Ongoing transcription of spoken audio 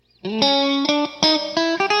I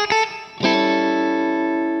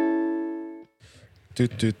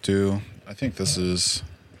think this is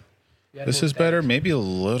better. Maybe a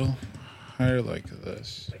little higher, like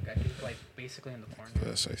this. Like I think, like basically in the corner.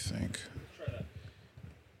 This, I think.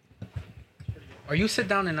 Or you sit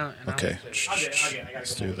down and Okay.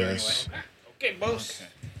 Let's do this. Okay, boss.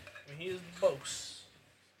 Here's the boss.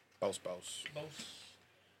 Boss. Boss.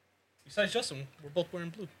 Besides Justin, we're both wearing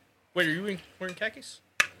blue. Wait, are you wearing khakis?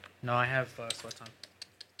 No, I have sweats on.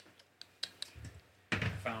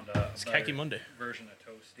 Found It's Khaki Monday. version of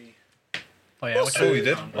Toasty. Oh yeah. Which Oh, you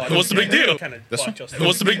did? What's the big deal? This one?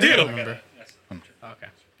 What's the big deal? remember? Okay.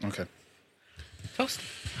 Okay. Toast.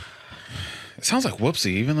 It sounds like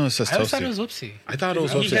Whoopsie, even though it says I always thought it Toasty. was Whoopsie. I thought it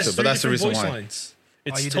was He Whoopsie has too, three but that's the different reason voice why. lines.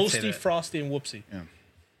 It's you did say Toasty, that. Frosty, and Whoopsie.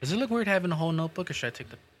 Does it look weird having a whole notebook, or should I take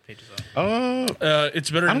the pages off? Oh,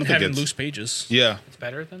 It's better I don't than think having it's- loose pages. yeah. It's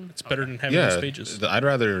better than. It's better than having Yeah. loose pages. I'd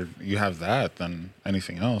rather you have that than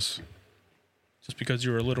anything else. Just because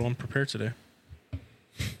you were a little unprepared today.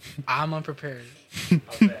 I'm unprepared. Yeah,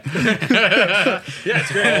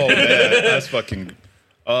 it's great. Oh, man. That's fucking.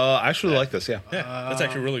 I actually like this, yeah. Yeah, that's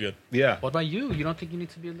actually really good. Yeah. What about you? You don't think you need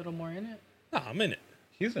to be a little more in it? Nah, I'm in it.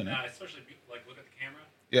 He's in it. Especially, like, look at the camera.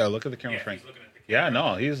 Yeah, look at the camera, Yeah, Frank. he's looking at the camera. Yeah,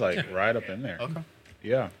 no, he's like right up in there. Okay.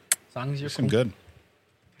 Yeah. As long as you're Some cool. good.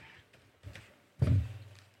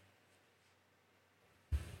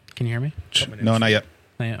 Can you hear me? No, not yet.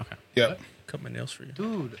 No, yeah, okay. Yep. Cut my nails for you.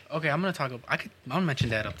 Dude, okay, I'm gonna talk about. I'm gonna mention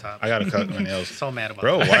that up top. I gotta cut my nails. So mad about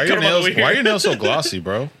Bro, that. why are your Cut 'em all the nails? way Why are here. your nails so glossy,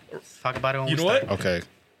 bro? Talk about it when You we know start. what? Okay,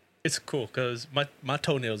 It's cool because my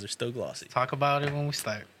toenails are still glossy. Talk about it when we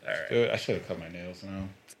start. All right. dude, I should have cut my nails now.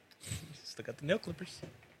 Still got the nail clippers.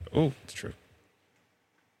 Oh, it's true.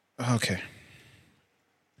 Okay,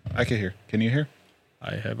 I can hear. Can you hear?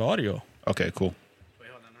 I have audio. Okay, cool. Wait,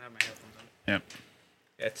 hold on. I have my headphones on. Yeah.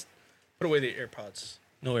 Yeah, put away the AirPods.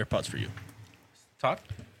 No AirPods for you. Talk.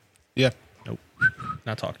 Yeah. Nope.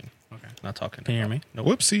 Not talking. Okay. Not talking. Can you hear me? Nope.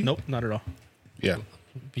 Whoopsie. Nope, not at all. Yeah.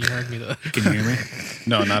 You heard me though. Can you hear me?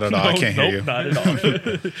 No, not at all. I can't hear nope, you. Not at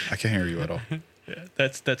all. I can't hear you at all. Yeah,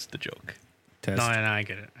 that's the joke. No, I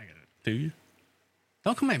get it. I get it. Do you?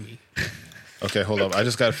 Don't come at me. Okay, hold up. I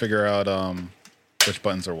just gotta figure out which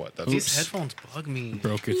buttons are what. That's These headphones bug me.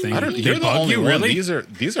 Broke your thing. I don't. They You're the bug only you, one. really? These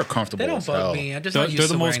are comfortable They don't as hell. bug me. I just They're, not used they're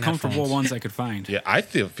to the most wearing comfortable headphones. ones I could find. Yeah, I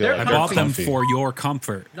feel They're like I bought they're them comfy. for your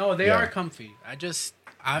comfort. No, they Yeah. are comfy.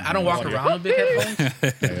 I don't walk around with big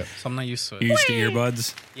headphones, Yeah. so I'm not used to it. You used to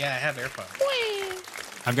earbuds. Yeah, I have AirPods.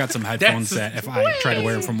 I've got some headphones That's- that if I try to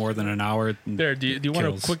wear them for more than an hour, There. Do you want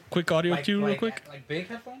Kills. a quick audio cue real quick? Like big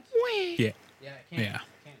headphones? yeah, Yeah, I can't. yeah.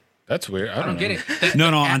 That's weird. I don't get it.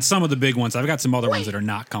 No, on some of the big ones, I've got some other ones that are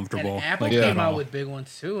not comfortable. And Apple Like, Yeah. came at out all. with big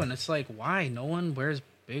ones too, and it's like, why? No one wears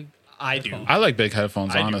big. I do. headphones. I like big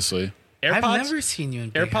headphones, I do. honestly. I've AirPods. never seen you in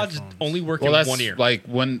big AirPods headphones. only work Well, in that's one ear. like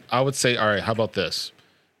when I would say, all right, how about this?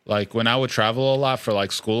 Like when I would travel a lot for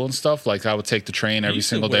like school and stuff, like I would take the train every used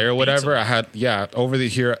to single day wear or whatever. Beats I had, over the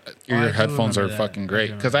ear I do headphones are remember that. fucking I great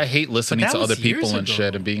do because I hate listening that to was other years people and ago.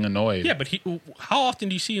 shit and being annoyed. Yeah, but how often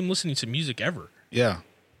do you see him listening to music ever? Yeah.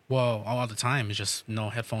 Well, all the time. It's just no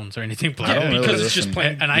headphones or anything. I don't really because it's just listen.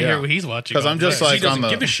 playing. And I Yeah. hear what he's watching. Because all I'm the just time. like he doesn't on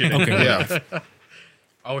the. give a shit. Okay. Yeah.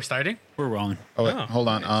 Oh, we're starting? We're rolling. Oh, wait, Oh. hold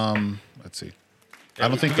on. Let's see. I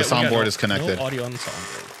don't think We the got soundboard no- is connected. No audio on the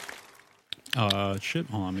soundboard. Shit.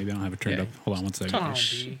 Hold on. Maybe I don't have it turned Yeah. up. Hold on one second. Come on,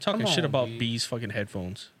 Talking, B. talking Come shit on, about B. B's fucking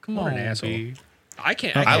headphones. Come What on, an asshole. B. I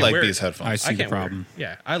can't. I can't like wear these it. headphones. I see I the can't wear it. problem.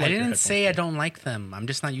 Yeah, I like. I your didn't headphones. say I don't like them. I'm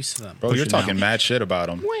just not used to them. Bro, Push you're it talking now. mad shit about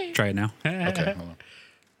them. Try it now. Okay, hold on.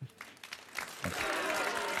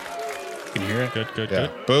 Can you hear it? Good, good, Yeah.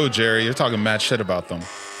 Boo, Jerry, you're talking mad shit about them.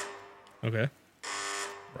 good. Okay,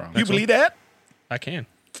 Wrong. You believe that? I can.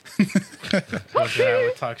 So that I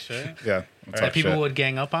would talk shit. Yeah. That people would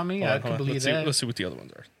gang up on me. I Hold could on, believe let's that. See, let's see what the other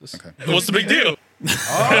ones are. Okay. What's the big deal?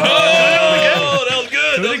 Oh, that was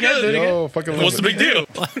good. That was good. Yo, fucking love What's the it. big deal?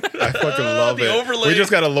 I fucking love The it. overlay. We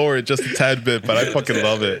just gotta lower it just a tad bit, but I fucking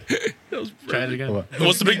love it. Try it again. Hold on.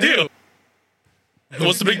 What's the big deal?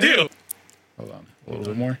 What's the big deal? Hold on. A little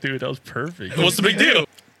bit more. Dude, that was perfect. What's the big deal?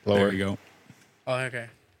 There Lower. we go. Oh, okay.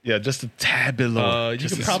 Yeah, just a tad bit lower. You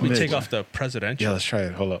Just can a probably smidge. take off the presidential. Yeah, let's try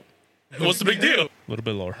it. Hold up. What's the big deal? A little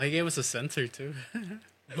bit lower. They gave us a sensor too.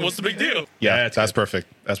 What's the big deal? Yeah, it's that's perfect.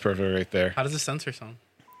 That's perfect right there. How does the sensor sound?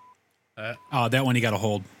 Oh, that one you got to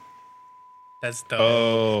hold. That's the.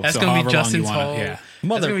 Oh, That's So gonna however be long Justin's you want it, whole. yeah.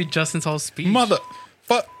 That's gonna be Justin's whole speech. mother.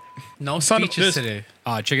 Fuck. No not- speeches this- today.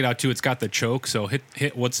 Check it out too. It's got the choke. So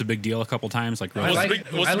hit. What's the big deal? A couple times, like real I fast. like,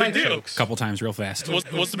 what's I the like big deal? jokes. Couple times, real fast. What's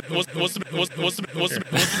the big deal? What's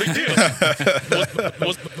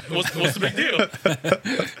the big deal?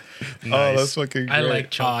 Oh, that's fucking great. I like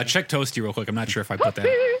choking. Check Toasty real quick. I'm not sure if I put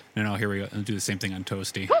that. No, here we go. I'll do the same thing on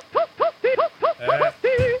Toasty.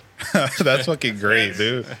 That's fucking great,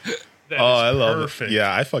 dude. I love it.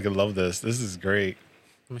 Yeah, I fucking love this. This is great.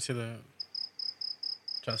 Let me see the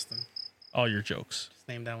Justin. All your jokes. Just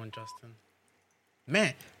name that one Justin.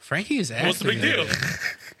 Man, Frankie is acting. What's the big deal?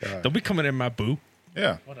 today. Don't be coming in my boo.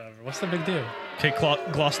 Yeah. Whatever. What's the big deal? Okay,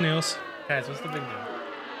 gloss nails. Guys, what's the big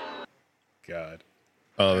deal? God.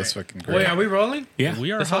 Oh, that's fucking great. Wait, are we rolling? Yeah.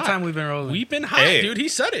 We are This hot. whole time we've been rolling. We've been hot, Hey. dude. He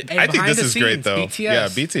said it. Hey, I think behind this the is great scenes, though. BTS. Yeah,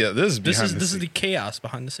 BTS. This is This behind is the this is scenes. the chaos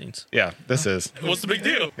behind the scenes. Yeah, this is. What's the big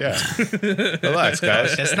deal? Yeah. Relax,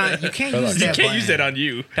 guys. That's not. You can't Relax. use You that. Can't use line. that on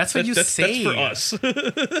you. That's what you say. That's for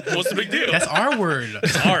us. What's the big deal? That's our word.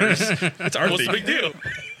 It's ours. It's our What's the big deal?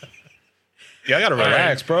 Y'all gotta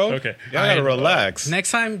relax, bro. Okay. Y'all gotta relax.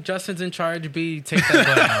 Next time Justin's in charge, take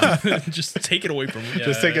that button out. Just take it away from me.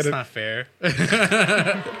 Just take That's it. not fair.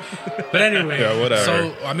 But anyway, Yeah, whatever.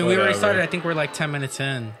 So I mean, we already Whatever. started. I think we're like 10 minutes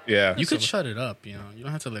in. Yeah. You could shut it up. You know, you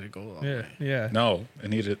don't have to let it go. All Yeah, day. yeah. No, I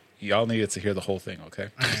needed. Y'all needed to hear the whole thing. Okay.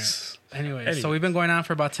 Anyway, so we've been going on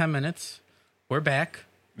for about 10 minutes. We're back.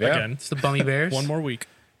 Yeah. Again. It's the Bummy Bears. One more week.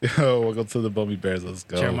 Yo, welcome to the Bummy Bears. Let's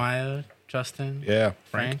go. Jeremiah, Justin, Yeah.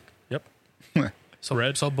 Frank. Yep. So,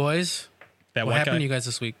 Red. So boys, That what white happened guy. to you guys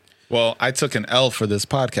this week? Well, I took an L for this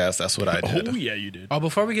podcast. That's what I did. Oh yeah, you did. Oh,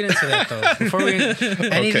 before we get into that though,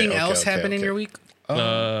 anything else happened in your week?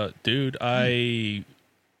 Dude, a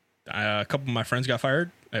couple of my friends got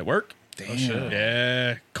fired at work. Damn.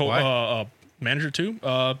 Yeah, Why? manager too.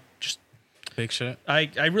 Just Big shit. I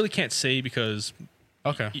really can't say because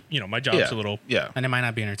Okay. my job's Yeah. a little. Yeah. And it might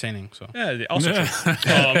not be entertaining. So Yeah, also true.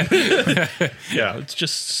 Yeah, it's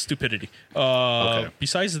just stupidity. Okay.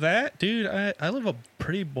 Besides that, dude, I live a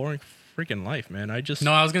pretty boring freaking life, man. I just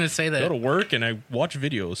no, I was gonna say go to that. work and I watch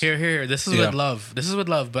videos. Here. This is Yeah. with love. This is with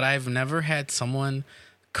love. But I've never had someone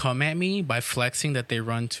come at me by flexing that they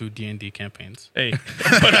run 2 D&D campaigns. Hey,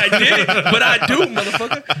 but I did. But I do,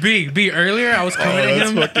 motherfucker. B earlier I was coming Oh, at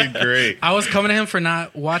that's him. fucking great. I was coming at him for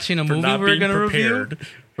not watching a movie not we were being gonna prepared. review.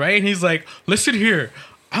 Right? And he's like, listen here.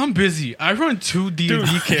 I'm busy. I run 2 D&D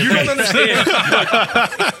campaigns. You don't understand. Look,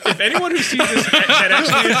 if anyone who sees this that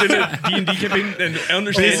actually is in a D&D campaign and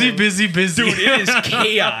understands, Busy. dude, it is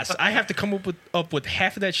chaos. I have to come up with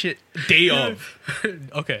half of that shit day of.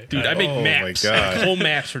 Okay. Dude, I make Oh my maps, God. like whole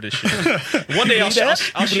maps for this shit. One day I'll share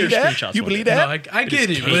screenshots. You one believe day. No, that? I get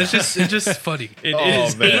it, but it's just funny. It Oh,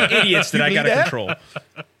 is man. 8 idiots that I believe gotta that? control. All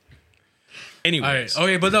Anyways, right.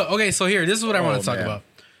 Okay, but so here, this is what I want Oh, to talk man. about.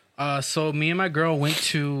 So me and my girl went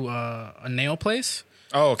to a nail place.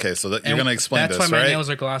 Oh, okay. So that, you're and gonna explain that's this, why my right? nails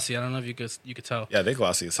are glossy. I don't know if you could tell. Yeah, they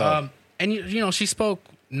glossy as hell. And you know, she spoke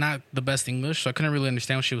not the best English, so I couldn't really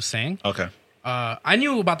understand what she was saying. Okay. I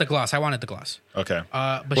knew about the gloss. I wanted the gloss. Okay.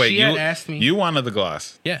 But Wait, she you had asked me. You wanted the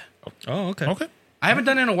gloss. Yeah. oh okay, Okay. I haven't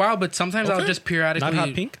done it in a while, but sometimes I'll Okay. just periodically. not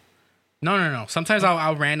hot pink. No. Sometimes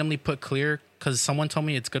I'll randomly put clear because someone told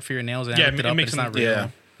me it's good for your nails, and I Yeah, looked it up, it makes and it's them, not real. Yeah.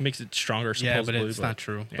 makes it stronger. Yeah, but Supposedly, it's not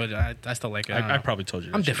true. yeah. But I still like it. I, don't I know. probably told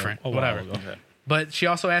you. That I'm shit different. a while Whatever. ago. Okay. But she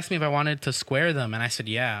also asked me if I wanted to square them, and I said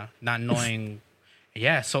yeah, not knowing.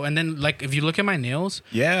 Yeah. So and then like if you look at my nails,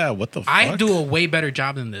 Yeah. What the fuck? I do a way better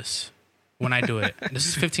job than this when I do it. This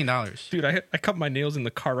is $15. Dude, I cut my nails in the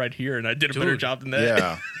car right here, and I did a better Dude. job than that.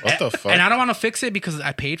 Yeah. What the fuck? And I don't want to fix it because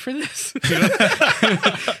I paid for this.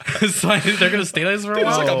 So they're gonna stay like this for a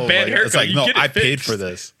while. like a Oh bad my God. haircut. It's like, You no, get it I paid fixed. for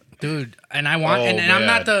this. Dude, and I want, Oh, and I'm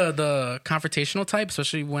not man. the confrontational type,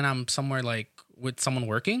 especially when I'm somewhere like with someone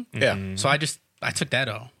working. Yeah. So I took that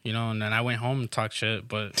out, you know, and then I went home and talked shit.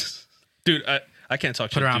 But Dude, I can't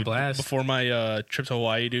talk shit. her on dude. blast. Before my trip to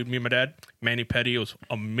Hawaii, dude, me and my dad, Manny Petty, it was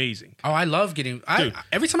amazing. oh, I love getting. Dude.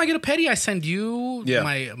 Every time I get a petty, I send you, Yeah.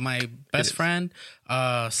 my best friend,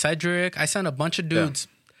 Cedric. I send a bunch of dudes.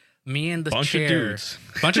 Me and the Bunch of chair. dudes.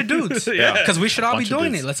 Bunch of dudes. Yeah. Because we should all be Bunch of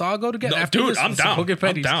doing dudes. it. Let's all go together. No, After dude, this, I'm let's down. go get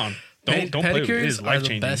I'm petties. down. Don't play with it. It is Pedicures life are the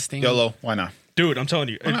changing. best thing. YOLO. Why not? Dude, I'm telling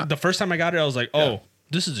you, the first time I got it, I was like, oh,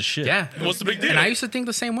 this is a shit. Yeah. What's the big deal? And I used to think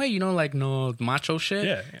the same way, you know, like no macho shit.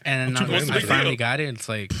 Yeah. And What's the I big finally deal? got it. It's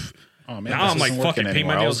like, Oh man. Now this I'm like, isn't fuck working it, paint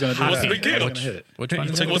my anymore. I was nails gonna do hot. that. What's the big I was deal? gonna hit it. which You one?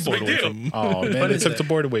 took is it? the board away deal? from me. Oh man, What they is took it? the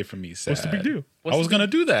board away from me. Sad. What's the big deal? I was gonna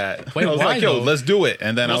do that. Wait, I was why, like, yo, though? let's do it.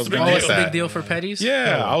 And then I was What's the gonna big Oh, miss it's a that. big deal for petties?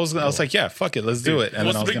 Yeah, I was like, yeah, fuck it, let's do it. And then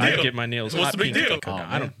What's I the was big gonna deal? get Get my nails What's hot the big pink. deal?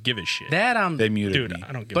 I don't give a shit. That They muted Dude, me.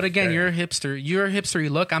 I don't give But a again, fuck. you're a hipster. You're a hipstery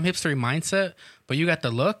look. I'm hipstery mindset. But you got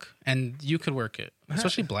the look, and you could work it.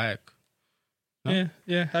 especially black. Yeah.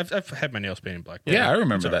 I've had my nails painted black. Yeah, I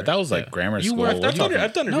remember Sorry. that. That was like grammar You school. were- We're I've done it. talking-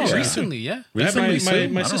 I've done it No, recently. recently, yeah. Recently, my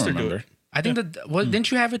soon? I don't sister do remember. it. I think that. Well, didn't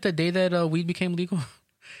you have it the day that weed became legal,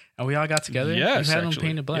 and we all got together? Yes, you had them actually.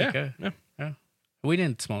 painted black. Yeah. Yeah. We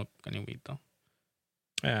didn't smoke any weed though.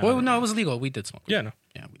 Yeah, Well, no, it was legal. We did smoke. Yeah, no,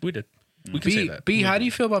 Yeah. We did. we did. We can say B, that. B, how do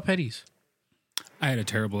you feel about petties? I had a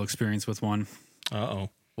terrible experience with one. Uh-oh.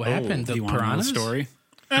 What happened? Do The you want to know the piranhas? story?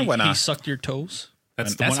 And why He not? sucked your toes?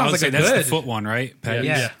 That's That the one. sounds I would like say a that's good- the foot one, right? Petty?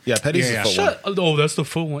 Yeah. Yeah, Petty's Yeah, is yeah. foot one. Oh, that's the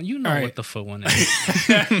foot one. You know All what right. the foot one is.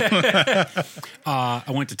 I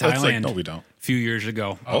went to It's like, Thailand no, we don't. a few years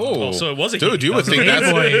ago. Oh, so it was a dude. heat. You would think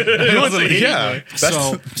that's yeah.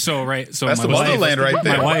 That's So that's my the wife- motherland right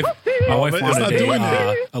there. My wife It's not wanted doing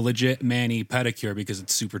a legit mani pedicure because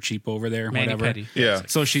it's super cheap over there. Mani whatever. pedi. yeah.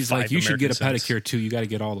 So she's like, 5 you should get a American cents. pedicure too. You got to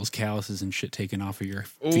get all those calluses and shit taken off of your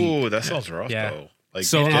feet. Ooh, that sounds rough Yeah. though. Like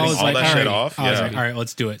So getting I was all like, that all shit right. off. I was Yeah. like, all right,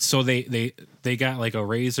 let's do it. So they got like a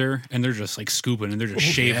razor and they're just like scooping and they're just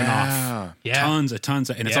shaving off Yeah. tons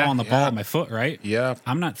and it's Yeah. all on the ball of my foot, right? Yeah.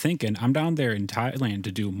 I'm not thinking. I'm down there in Thailand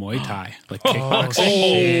to do Muay Thai, like Oh,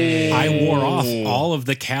 kickboxing. I wore off all of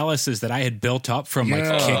the calluses that I had built up from like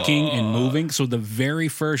kicking and moving. So the very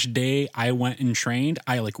first day I went and trained,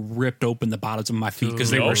 I like ripped open the bottoms of my feet because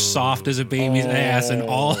they were soft as a baby's ass and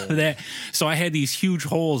all of that. So I had these huge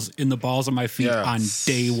holes in the balls of my feet Yeah. on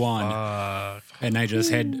day one. And I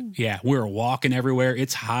just had, we were walking everywhere.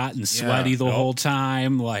 It's hot and sweaty the whole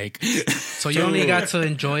time. Like, So you only got to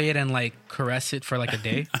enjoy it and like caress it for like a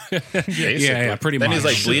day. yeah, pretty Then much. he's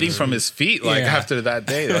like bleeding from his feet like Yeah. after that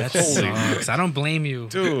day. Like, holy Sucks. I don't blame you.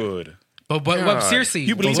 dude. But God. seriously,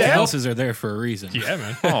 You believe Those that? calluses are there for a reason. Yeah,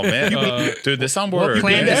 man. Oh man, dude, this soundboard.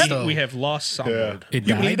 plan yeah. is though? We have lost soundboard. It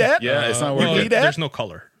You died. believe that? Yeah, it's not Well, working. there's no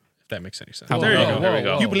color. If that makes any sense. How There you about- go. There we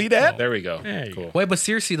go. You believe that? There we go. There you Cool. Wait, but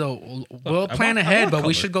seriously though, we'll I plan want- I ahead, want but we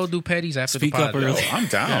color. should go do petties after Speak the up pod. early. I'm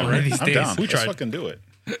down. one of these I'm days. down. We Let's tried. fucking do it.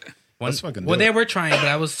 Let's fucking do Well, it. they were trying, but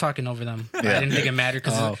I was talking over them. I didn't think it mattered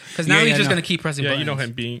because now Yeah, he's yeah, just no. gonna keep pressing Yeah, buttons. you know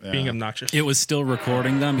him being obnoxious. It was still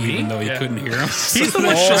recording them, even though you Yeah. couldn't hear them. He's the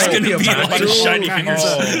one trying to be obnoxious. Shiny fingers.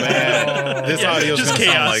 Oh man, this audio's just gonna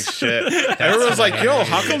sound chaos. like shit. Everyone's like, "Yo,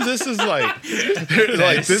 how come this is like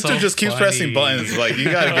is this so dude just keeps funny. pressing buttons? Like, you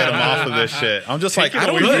gotta get him off of this shit." I'm just like, it I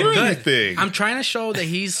don't away. hear Good. anything. I'm trying to show that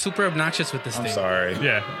he's super obnoxious with this I'm thing. sorry.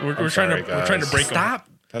 Yeah, we're trying sorry, to we're trying to guys. break them. Stop.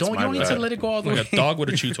 That's You my don't need to bad. let it go all the way. Like a dog with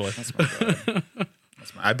a chew toy.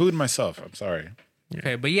 I booed myself. I'm sorry.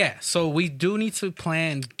 Okay, but yeah, so we do need to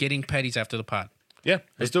plan getting petties after the pod. Yeah,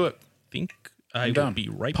 let's do it. Think I will down. be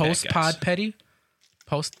right Post back. guys. pod petty.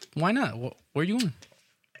 Post. Why not? Where are you going?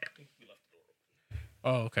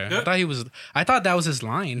 Oh, okay. I thought that was his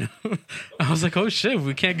line. I was like, oh shit,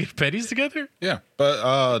 we can't get petties together. Yeah,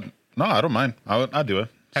 but no, I don't mind. I'll do it.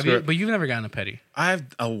 Have Screw you? it. But you've never gotten a petty. I've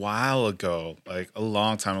a while ago, like a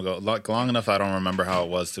long time ago, like long enough I don't remember how it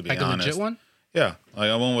was, to be Like honest. a legit one. Yeah, like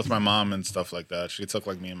I went with my mom and stuff like that. She took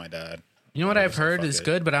like me and my dad. You know what I I've was like, heard fuck is it.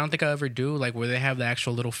 good, but I don't think I'll ever do. Like where they have the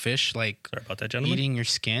actual little fish, like Sorry about that, gentlemen. eating your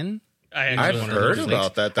skin. I I've actually heard wanted to-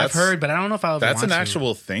 about that. That's I've heard, but I don't know if I'll ever that's want an to.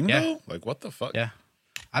 actual thing Yeah. though. Like what the fuck? Yeah,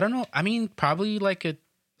 I don't know. I mean, probably like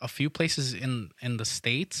a few places in the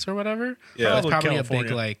States or whatever. Yeah. It's probably a big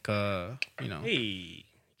California. like Hey,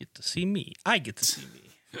 get to see me. I get to see me.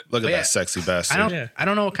 Look at yeah, that sexy bastard. Yeah. I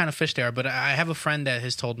don't know what kind of fish they are, but I have a friend that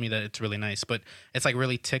has told me that it's really nice, but it's like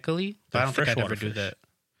really tickly. But I don't think I'd ever freshwater do fish. that.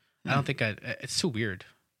 I don't think it's too weird.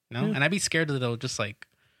 No, and I'd be scared that they'll just like,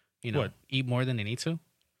 What? eat more than they need to.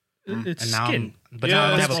 It's And now, skin. but yeah, now I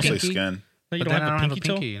don't it's have a mostly pinky. skin. No, you But don't then I have don't a have a pinky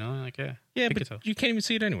toe. pinky. You know, like Yeah, pinky but toe. you can't even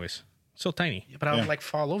see it anyways. So tiny. But I would Yeah. like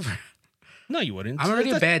fall over. No, you wouldn't. I'm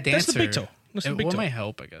already a bad dancer. That's the big toe. That's the big What toe. might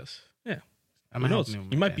help, I guess. Yeah. I Who might help knows? me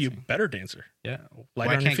with You my might be a dancing. better dancer. Yeah. Light Why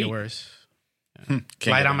on your can't get feet. worse? Can't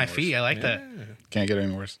Light get on my any worse. feet. I like that. Can't get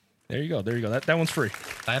any worse. There you go. There you go. That one's free.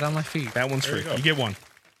 Light on my feet. That one's free. you go. You get one.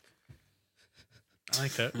 I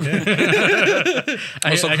like that.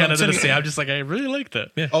 I got nothing to say. I'm just like, I really like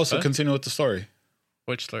that. Yeah. Also, continue with the story.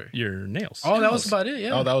 Which story? Your nails. Oh, that was about it.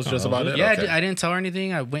 Yeah. Oh, that was just about it. yeah. Okay. I didn't tell her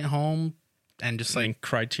anything. I went home and just like and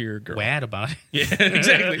cried to your girl. wad about it. Yeah,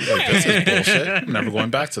 exactly. Like, this is bullshit. I'm never going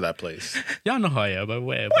back to that place. Y'all know how I am. I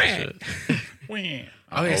wad about shit.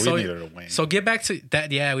 Okay, so we needed a wing. So get back to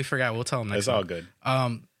that. Yeah, we forgot. We'll tell them next It's time. all good.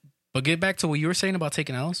 But get back to what you were saying about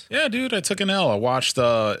taking L's Yeah, dude, I took an L. I watched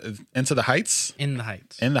Into the Heights. in the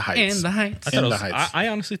Heights. In the Heights. In the Heights. I, thought In it the was, Heights. I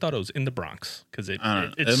honestly thought it was in the Bronx because it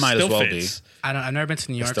might as still well fits. I've never been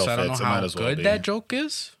to New York, still so I don't know fits. It how might as well good be. that joke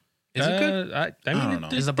is. Is it good? I mean, don't know.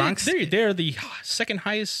 Is the Bronx- They're the second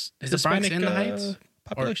highest. Is the Bronx Hispanic, in the Heights?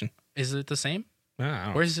 population? Is it the same? I don't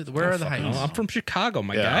know. Where is it? Where are the Fucking Heights? know. I'm from Chicago,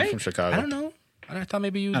 my Yeah, guy. I'm from Chicago. I don't know. I thought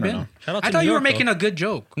maybe you'd I don't been. know. Shout out I to thought New you were York, making though. a good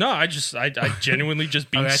joke. No, I genuinely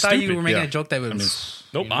just being Okay, I stupid. thought you were making Yeah. a joke that was.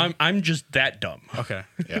 I mean, Nope, I'm just that dumb. Okay.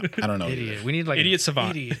 yeah, I don't know. Idiot. either. We need like Idiot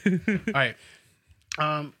savant. Idiot. All right.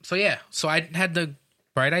 So I had the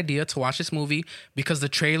bright idea to watch this movie because the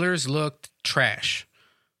trailers looked trash.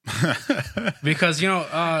 Because you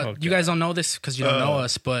guys don't know this because you don't know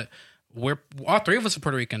us, but we're all three of us are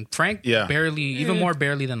Puerto Rican. Frank, Yeah. barely, even more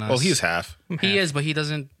barely than us. Well, he's half. he is, but he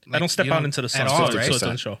doesn't. I don't step you out into the sun at all, so right? it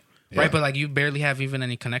doesn't show. Right, but like you barely have even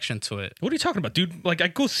any connection to it. What are you talking about, dude? Like, I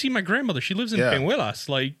go see my grandmother. She lives in Yeah. Peñuelas.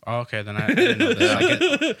 Like, Oh, okay, then I didn't know this. I get,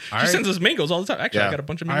 all she right. sends us mangoes all the time. Actually, Yeah. I got a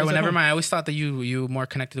bunch of All mangoes. right, well, at never home. mind. I always thought that you more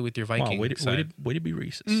connected with your Viking. Wow, way to side. be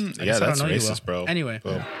racist. I Yeah, guess I don't that's know you racist, well. bro. Anyway,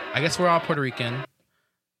 Boom. I guess we're all Puerto Rican,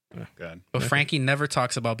 God. but Frankie never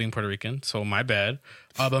talks about being Puerto Rican, so my bad.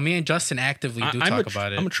 But me and Justin actively do talk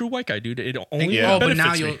about it. I'm a true white guy, dude. It only Yeah. Oh, but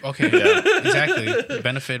now benefits you'll me. okay, exactly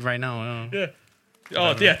benefit right now. Yeah.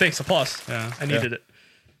 Oh, yeah. Thanks. Applause. Yeah. I needed it.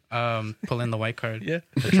 Pull in the white card. Yeah.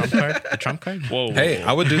 The Trump card. The Trump card. Whoa. Hey,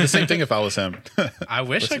 I would do the same thing if I was him. I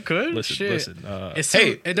wish I could. Listen. Shit. Listen. It's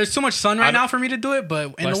Hey, there's too much sun right now for me to do it.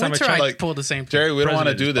 But in Last the time I winter, checked, I like, pull the same thing. Jerry, we don't want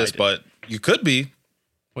to President do is this, but you could be.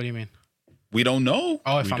 What do you mean? We don't know.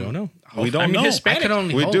 Oh, if We I'm don't know. We don't I mean, know. Hispanic. I could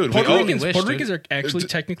only We hope. do. Puerto We Ricans, wish, Puerto dude. Ricans are actually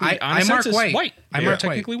technically I on mark census white. I They mark are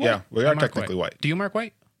technically white. white. Yeah, we I are mark technically white. Do you mark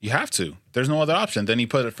white? You have to. There's no other option. Then you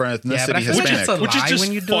put it for Yeah, but I ethnicity feel like Hispanic. it's a Which is lie just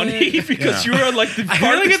when you do funny it. because Yeah. you are like the I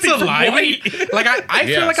feel like it's a lie. When you, white. like I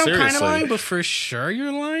Yeah, feel like I'm kind of seriously. lying, but for sure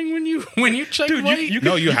you're lying when you check Dude, white. you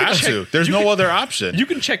No, you have to. There's no other option. You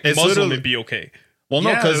can check It's Muslim literally- and be okay. Well, no,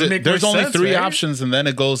 Yeah, because it would make there's more only sense, three right? options, and then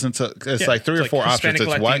it goes into it's Yeah, like three it's or like four Hispanic, options.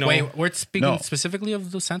 It's white. Latino. Wait, we're speaking No. specifically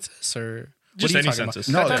of the census, or Just what are any you talking census.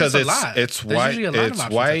 About? No, I thought because a it's lot. it's There's white, usually a lot of it's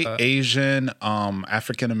options, I white, thought. Asian,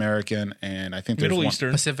 African American, and I think there's Middle one.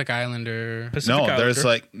 Eastern. Pacific Islander. Pacific No, there's Islander.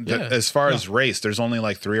 like Yeah. as far as race, there's only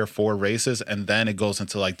like 3 or 4 races, and then it goes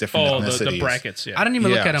into like different ethnicities. the brackets. Yeah. I don't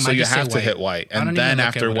even look at them. So I you just have say to white. hit white, I don't and even then look at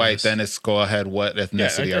after what it white, is. then it's go ahead. What Yeah,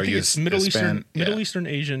 ethnicity I are think you? it's Middle Hispan- Eastern, yeah. Eastern,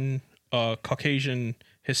 Asian, Caucasian,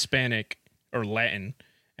 Hispanic, or Latin,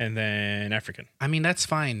 and then African. I mean, that's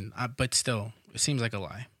fine, but still, it seems like a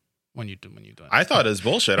lie when you do it. I thought it was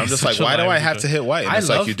bullshit. I'm just like, such a why do lie I with have the- to hit white? And I it's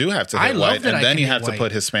love- like you do have to I hit love white, that and I then can you hit have to white.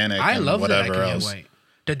 put Hispanic I and love that I whatever can hit else. white.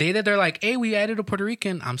 The day that they're like, "Hey, we added a Puerto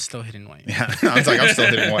Rican," I'm still hitting white. Yeah, I was like, I'm still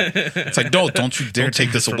hitting white. It's like, don't you dare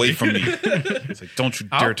take this away from me. It's like, don't you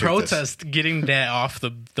dare I'll take this. protest getting that off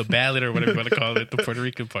the ballot or whatever you want to call it, the Puerto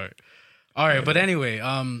Rican part. All right, but anyway,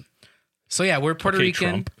 so yeah, we're Puerto Okay, Rican.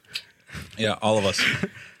 Trump. Yeah, all of us.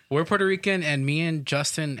 We're Puerto Rican, and me and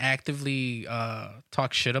Justin actively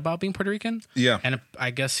talk shit about being Puerto Rican. Yeah. And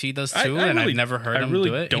I guess he does I too, and really- I've never heard I him really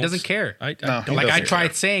do it. He don't- doesn't care. I No, don't he Like I doesn't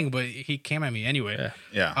tried saying, but he came at me anyway. Yeah.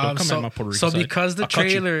 Yeah. Don't come at my Puerto Rican so side. because the I'll cut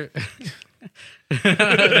you. trailer,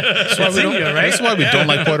 That's why we don't. That's why we don't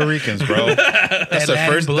like Puerto Ricans, bro. That's their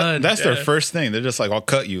Latin first. blood. That's their first thing. They're just like, I'll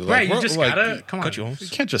cut you. Like, right? You we're- just like, gotta come on. Cut you, Holmes. You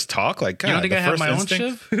can't just talk like. God, You don't think the I have first my own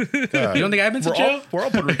instinct- shiv? God. You don't think I've been to jail? We're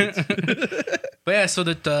all Puerto Ricans. But yeah, so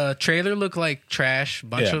the trailer looked like trash,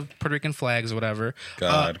 bunch Yeah. of Puerto Rican flags, or whatever.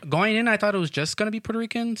 God. Going in, I thought it was just gonna be Puerto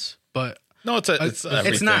Ricans, but No, it's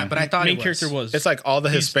everything. not. But I thought Main it was. character was It's like all the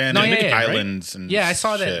Hispanic No, yeah, right? islands and Yeah, I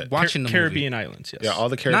saw that shit. watching the Caribbean movie. islands. Yes. Yeah, all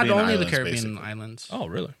the Caribbean Not only islands, the Caribbean basically. islands, Oh,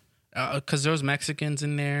 really? because there was Mexicans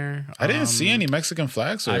in there. I didn't see any Mexican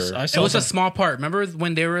flags. Or, I It saw was a them. small part. Remember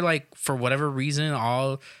when they were like, for whatever reason,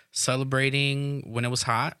 all celebrating when it was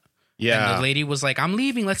hot? yeah, And the lady was like, "I'm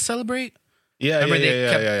leaving. Let's celebrate." yeah, Remember yeah, they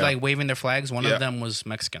yeah, kept yeah, yeah. like waving their flags. One Yeah. of them was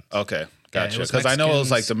Mexican. Okay, Yeah, gotcha. it was Because I know it was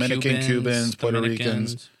like Mexicans, Dominican, Cubans, Puerto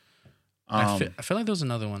Dominicans. Ricans. I feel like there was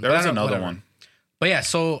another one. There but was I don't- another whatever. one. But yeah,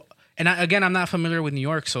 so and again, I'm not familiar with New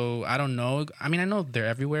York, so I don't know. I mean, I know they're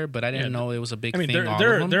everywhere, but I didn't know it was a big I mean, thing. all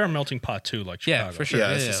they're of them. they're a melting pot too, like Chicago. Yeah, for sure.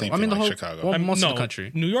 Yeah, it's the same I mean, thing the like whole Chicago. well, I'm- most no, of the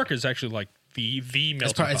country. New York is actually like the melting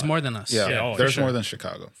It's, it's pot. more than us. Yeah, oh, for there's sure. more than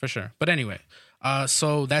Chicago. For sure. But anyway,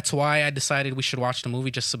 so that's why I decided we should watch the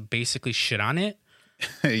movie just to basically shit on it.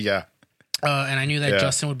 Yeah, And I knew that Yeah.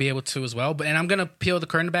 Justin would be able to as well. But and I'm gonna peel the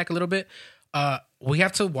curtain back a little bit. We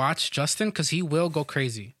have to watch Justin because he will go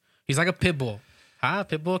crazy. He's like a pit bull.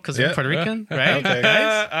 Pit bull because Yeah. we're Puerto Rican, right? Okay.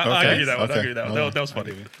 I Okay. agree that one. I Okay. agree that one. That was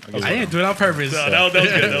funny. I didn't do it on purpose. That was good.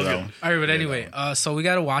 That was good. All right, but anyway, so we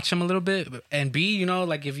got to watch him a little bit. And B,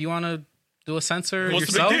 like if you want to do a censor What's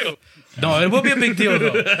the yourself. big deal? No, it will be a big deal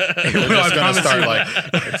though. We're just gonna start like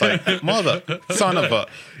it's like mother, son of a.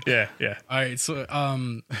 Yeah, yeah. All right, so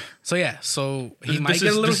yeah, so he might This get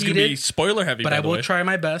is a little gonna be heated, spoiler heavy, but by I the will way. try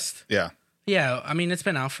my best. Yeah. Yeah, I mean it's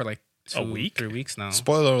been out for like A week? 3 weeks now,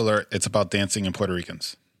 Spoiler alert: it's about dancing in Puerto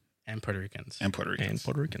Ricans. and Puerto Ricans. And Puerto Ricans. And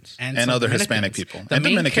Puerto Ricans. And some other Dominicans. Hispanic people. The And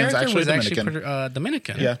main Dominicans, character was Dominican.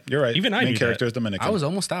 Dominican. Yeah, you're right. Even I main knew character that. is Dominican. I was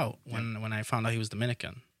almost out when I found out he was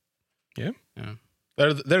Dominican. Yeah.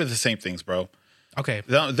 They're the same things, bro. Okay.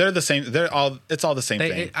 They're the same. It's all the same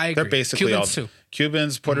thing. I They're agree. basically Cubans all too.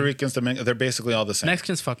 Cubans, Puerto Ricans, Dominicans. They're basically all the same.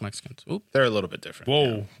 Mexicans fuck Mexicans. Oop. They're a little bit different.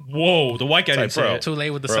 Whoa. The white guy didn't say bro. it. Too late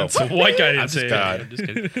with the Bro. sense. The white guy I'm didn't just say kidding. it. I'm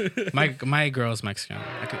just kidding. My girl's Mexican.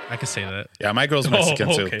 I could say that. Yeah, my girl's Mexican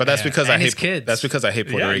too, okay. but that's Yeah. because And I his hate kids. That's because I hate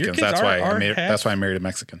Puerto Yeah, your Ricans. kids That's why are I half- married a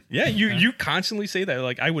Mexican. Yeah, you constantly say that.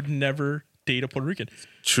 Like, I would never date a Puerto Rican.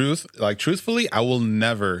 Truthfully, I will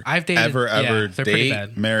never, I've dated- ever yeah, they're pretty date,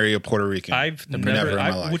 bad. marry a Puerto Rican. I've never in my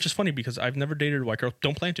life. which is funny because I've never dated a white girl.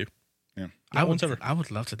 Don't plan to. Yeah. I once would. ever. I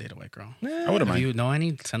would love to date a white girl. I wouldn't If mind. you know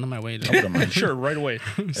any, send them my way. I wouldn't mind. Sure, right away.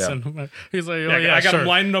 Send them my, he's like, oh Yeah, yeah, I got sure. him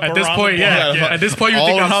lining up At this around point, the yeah, block. At this point, you All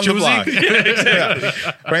think I'm around the block. choosing? Yeah.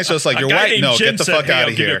 Frank's just like, A you're guy white? named No, Jim get the said, fuck "Hey, out I'll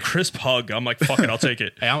of give you a here. crisp hug. I'm like, fuck it, I'll take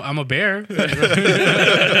it. Hey, I'm a bear.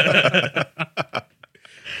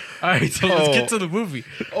 All right, so let's get to the movie.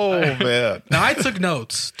 Oh man. Now, I took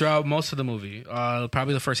notes throughout most of the movie,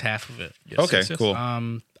 probably the first half of it. Okay, cool.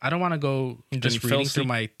 I don't want to go just reading through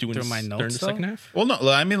my during notes. during the though. second half. Well, no.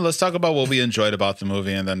 I mean, let's talk about what we enjoyed about the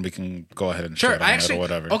movie, and then we can go ahead and Sure, shit on I it actually- or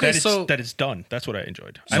whatever. okay. That is done. That's what I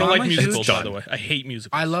enjoyed. I So don't I'm like a musicals, huge- by the way. I hate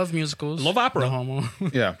musicals. I love musicals. Love opera. No homo.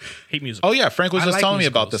 Yeah. hate musicals. Oh yeah, Frank was I just like telling me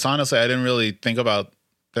about musicals. this. Honestly, I didn't really think about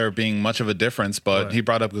there being much of a difference, but Right. he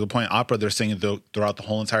brought up a good point. Opera, they're singing throughout the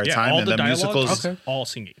whole entire Yeah, time, all and the then dialogue musicals. is all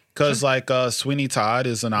singing. Because like Sweeney Todd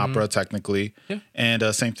is an opera technically, Yeah. and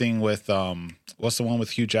same thing with what's the one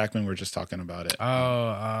with Hugh Jackman? We were just talking about it.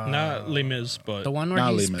 Not Les Mis, but the one where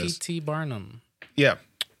Not he's Les Mis. P.T. Barnum. Yeah,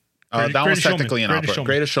 that one's Greatest Showman. technically an Greatest opera. Showman.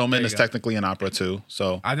 Greatest Showman There is you go. technically an opera too.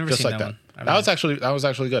 So I've never just seen like that that. one. That was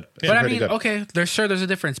actually good. But I Pretty mean, good. okay, there's a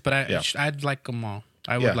difference, but Yeah. I'd like them all.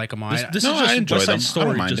 I would Yeah. like them all. this No, is I just enjoy West them. Side I don't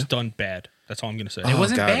Story mind just it. done bad. That's all I'm gonna say. It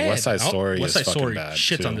wasn't God, bad. West Side Story West is Side fucking Story bad.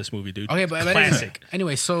 shits too. on this movie, dude. Okay, but Classic.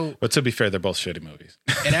 Anyway, so But to be fair, they're both shitty movies.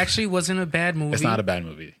 it actually wasn't a bad movie. It's not a bad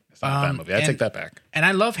movie. It's not a bad movie. I and- take that back. And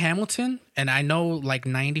I love Hamilton, and I know like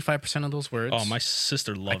 95% of those words. Oh, my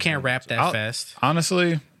sister loves. I can't them. rap that I'll- fast.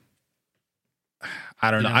 Honestly, I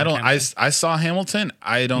don't know. You I know don't. Hamilton? I saw Hamilton.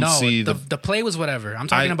 I don't No, see the play was whatever. I'm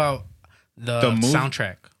talking about the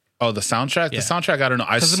soundtrack. Oh, the soundtrack. Yeah. The soundtrack. I don't know.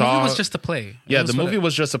 I Because the saw. movie was just a play. Yeah, the movie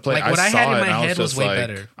was just a play. Like, I what I saw had in it my and I head was just way like,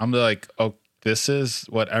 better. I'm like, oh, this is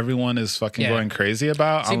what everyone is fucking Yeah. going crazy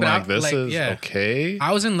about. See, I'm but like, this is yeah. okay.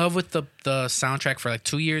 I was in love with the soundtrack for like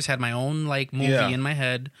 2 years. Had my own like movie Yeah. in my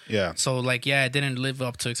head. Yeah. So like, yeah, it didn't live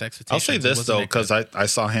up to expectations. I'll say It this wasn't though, that good. because I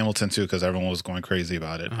saw Hamilton too, because everyone was going crazy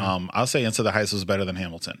about it. I'll say Into the Heights was better than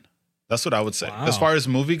Hamilton. That's what I would say. Wow. As far as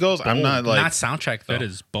movie goes, I'm not like not soundtrack though. That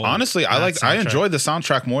is bold. honestly. I not I soundtrack. enjoyed the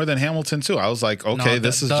soundtrack more than Hamilton too. I was like, okay, No,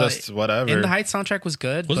 this is the just whatever. In the Heights soundtrack was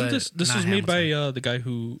good. Wasn't but this not was made Hamilton. by the guy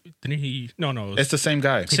who didn't he? No, it was It's the same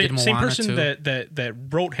guy. He did same Moana, person too. that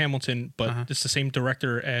wrote Hamilton, but it's the same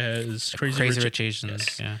director as Crazy Rich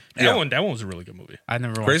Asians. Yes. Yeah, That one was a really good movie. I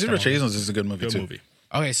never watched Crazy that Rich one. Asians is a good movie Good too. movie.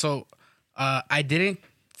 Okay, so I didn't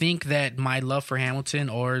think that my love for Hamilton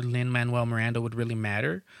or Lin-Manuel Miranda would really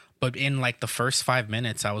matter. But in like the first 5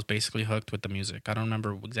 minutes, I was basically hooked with the music. I don't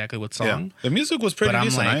remember exactly what Yeah, song. the music was pretty But I'm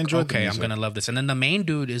decent. like, I enjoyed the okay, I'm music. gonna love this. And then the main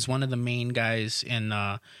dude is one of the main guys in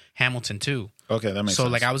Hamilton too. Okay, that makes So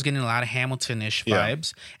sense. like I was getting a lot of Hamilton-ish Yeah.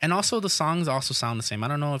 vibes, and also the songs also sound the same. I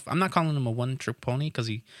don't know if I'm not calling him a one-trick pony because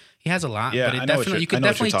he has a lot. Yeah, but I it know what definitely you're- you could I know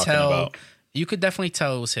what you're definitely talking tell. about. You could definitely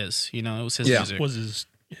tell it was his. You know, it was his Yeah. music. Was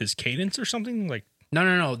his cadence or something like?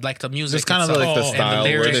 No, like the music. It's kind of itself. like the Oh, and the style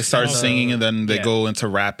where they lyrics start and the- singing and then they yeah. go into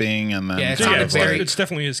rapping and then Yeah, it Yeah, sounded it's, very- it's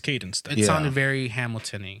definitely his cadence. Then. It Yeah. sounded very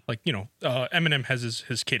Hamilton-y. Like Eminem has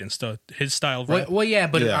his cadence, his style of Well, rap. well, yeah,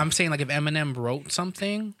 but Yeah. I'm saying like if Eminem wrote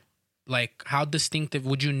something, like how distinctive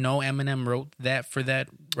would you know Eminem wrote that for that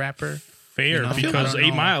rapper? Fair, you know, I because don't 8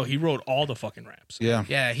 know. Mile he wrote all the fucking raps. yeah.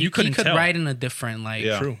 Yeah, he You couldn't could tell. write in a different like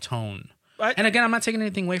Yeah. True. tone. I- And again, I'm not taking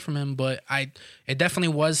anything away from him, but it definitely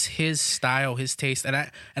was his style, his taste, and I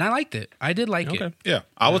liked it. I did like it. Okay. Yeah,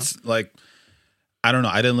 I was like, I don't know.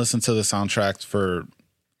 I didn't listen to the soundtracks for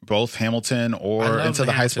both Hamilton I or love Into the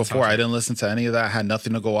the Heights Hamilton before. I soundtrack. didn't listen to any of that. I had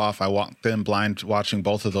nothing to go off. I walked in blind watching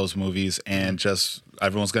both of those movies and just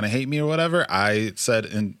everyone's going to hate me or whatever. I said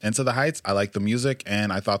Into the Heights, I liked the music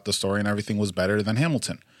and I thought the story and everything was better than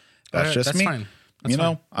Hamilton. That's Alright, just that's me. fine. That's You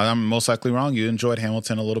know, I'm most likely wrong. You enjoyed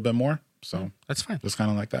Hamilton a little bit more. So That's fine. it's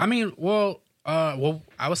kind of like that. I mean, well, I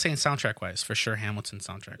was saying soundtrack wise for sure, Hamilton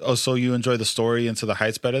soundtrack. oh, so you enjoy the story Into the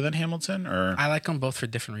Heights better than Hamilton or? I like them both for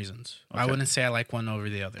different reasons. I wouldn't say I like one over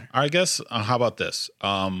the other. I guess how about this?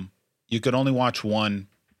 You could only watch one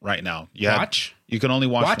right now. You can only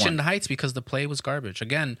watch In one. the Heights because the play was garbage.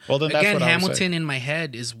 Again, Well, then that's what I would Hamilton say. in my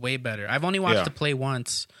head is way better. I've only watched the play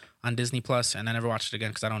once on Disney Plus, and I never watched it again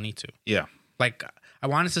because I don't need to. Yeah. Like, I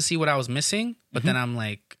wanted to see what I was missing, but then I'm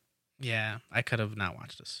like, yeah, I could have not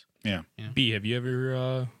watched this. Yeah. B, have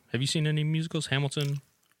you seen any musicals? Hamilton?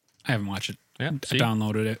 I haven't watched it. Yeah, I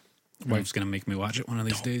downloaded it. Wife's gonna make me watch it one of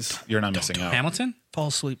these days. You're not missing out. Hamilton? Fall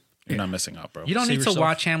asleep. You're not missing out, bro. You don't Save need to yourself.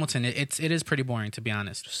 watch Hamilton. It is pretty boring, to be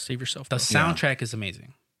honest. Save yourself. The bro. soundtrack is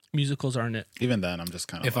amazing. Musicals aren't it. Even then, I'm just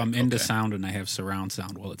kind of. If I'm into sound and I have surround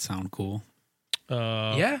sound, will it sound cool?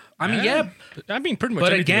 Yeah, I mean, yeah, I mean, pretty much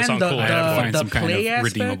But anything again, that sounds cool. I have to the find some kind play of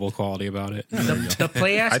aspect- redeemable quality about it. the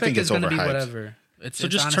play aspect think is it's going to be overhyped. whatever. So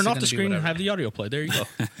just turn off the screen and have the audio play. There you go.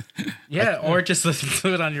 Yeah, or just listen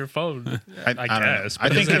to it on your phone. I don't know. guess. I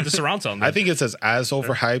think the surround sound. I think it's as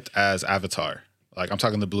overhyped as Avatar. Like I'm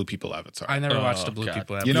talking the Blue People Avatar. I never watched the Blue God.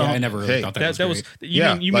 People. You know, I never really hey, thought that, that was was. great. You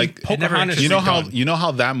mean it never Pocahontas? interested me. you know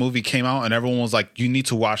how that movie came out and everyone was like, "You need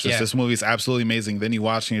to watch this. Yeah. This movie is absolutely amazing." Then you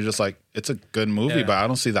watch and you're just like, "It's a good movie," Yeah. but I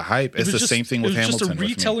don't see the hype. It's the same thing with Hamilton. It was just a with me.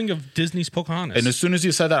 retelling of Disney's Pocahontas. And as soon as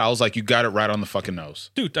you said that, I was like, "You got it right on the fucking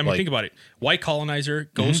nose." Dude, I mean, Like- think about it. White colonizer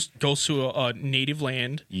goes to a native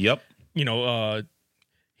land. Yep. You know,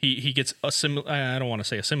 he gets assimilated. I don't want to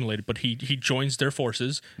say assimilated, but he joins their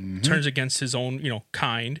forces, turns against his own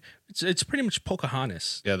kind. It's pretty much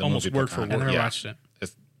Pocahontas. Yeah, the almost movie word for Pocahontas. I word. never Yeah. watched it.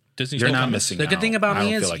 Disney's You're not Pocahontas. missing The good out. thing about I me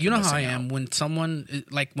don't is, feel like you know you're how I missing am. out. When someone,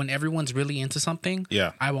 like, when everyone's really into something,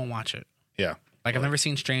 Yeah. I won't watch it. Yeah. Like, I've never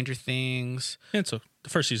seen Stranger Things. And so the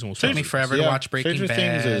first season was Took me fun. forever to watch Breaking Stranger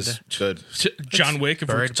Bad. Things is good. John Wick. If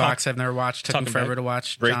we're Bird Box I've never watched. Took me talking forever back. to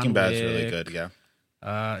watch. Breaking John Bad's really Wick. good. Yeah.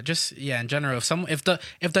 Just in general, if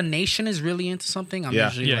the nation is really into something, I'm Yeah.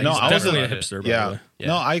 usually Yeah, like, No, he's I was definitely a in- hipster. By the Yeah. way.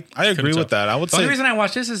 No, I agree tell. with that. I would the only say reason I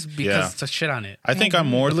watch this is because Yeah. to shit on it. I think I'm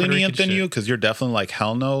more The Puerto lenient Rican than you shit. because you're definitely like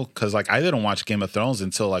hell no. Because like I didn't watch Game of Thrones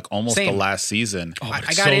until like almost Same. the last season. Oh, I but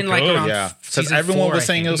it's got so in like good. around Yeah, because season everyone 4, was I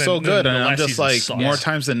saying think. it was And so then- good, then and the I'm last just season like, sucked. more Yeah.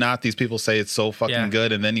 times than not, these people say it's so fucking Yeah.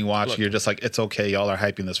 good, and then you watch, Look. you're just like, it's okay, y'all are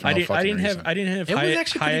hyping this for no fucking reason. I didn't have It high, was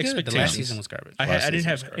actually high pretty good. The expectations. last season was garbage. I Last didn't season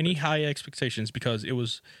have was any high expectations because it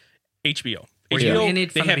was HBO. Were you HBO, in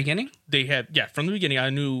it from the beginning? They had from the beginning. I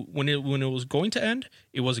knew when it was going to end,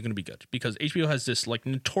 it wasn't going to be good because HBO has this like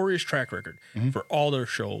notorious track record for all their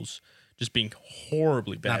shows just being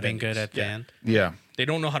horribly bad, Not being good endings. at the end. Yeah, They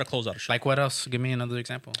don't know how to close out a show. Like what else? Give me another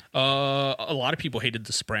example. A lot of people hated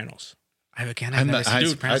The Sopranos. I've never I seen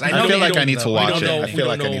Sopranos. I know feel they like I don't, need to though. watch don't it. know- I we feel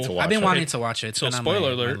like don't I need know. to watch I've been it. wanting to watch it. It's So been on spoiler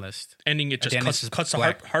my alert, list. ending it just Again, it's cuts, just cuts to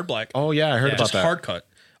black. hard black. Oh yeah, I heard about Just that. hard cut.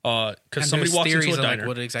 Because And somebody there's walks into theories a of, like, diner.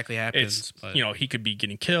 what exactly happens. It's but he could be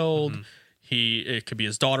getting killed. It could be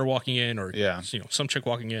his daughter walking in, or Yeah. some chick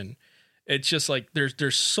walking in. It's just like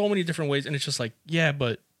there's so many different ways, and it's just like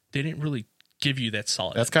but they didn't really give you that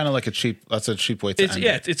solid. That's kind of like a cheap way to it's end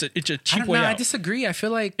yeah, it. it's a I cheap don't way know. I out. disagree. I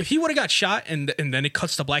feel like If he would have got shot and then it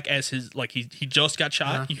cuts to black as his like he just got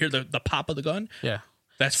shot, you hear the pop of the gun. yeah.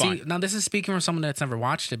 That's fine. Now this is speaking from someone that's never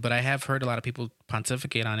watched it, but I have heard a lot of people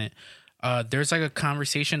pontificate on it. There's like a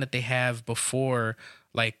conversation that they have before,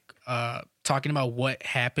 like talking about what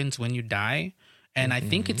happens when you die, and I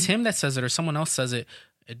think it's him that says it or someone else says it.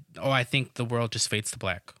 I think the world just fades to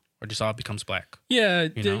black or just all becomes black. Yeah,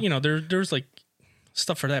 know? there's like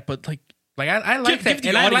stuff for that, but like Like I like Give that, the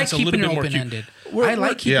and I like audience a little keeping it bit more open ended. We're- I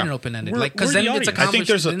like keeping yeah. it open ended, We're- like because we're then the it's a audience. I think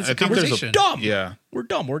there's a conversation. dumb. Yeah. We're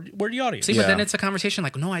dumb. We're the audience. See, but then Yeah. it's a conversation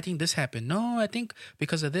like, no, I think this happened. No, I think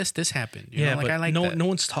because of this happened. You Yeah, know? Like but I like no that.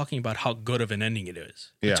 one's talking about how good of an ending it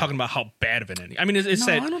is. They're Yeah. talking about how bad of an ending. I mean, it's No,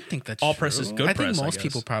 that I don't think that's all true. press is good I press, think I most guess.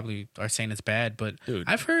 people probably are saying it's bad, but Dude,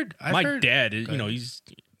 I've heard my dad, Go ahead. he's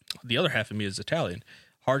the other half of me is Italian,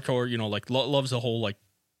 hardcore. Like loves the whole like,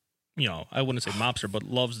 I wouldn't say mobster, but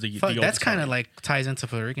loves the. Fuck, the that's old kind of Italian. like ties into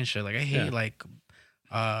Puerto Rican shit. Like I hate Yeah. like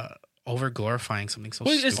over glorifying something so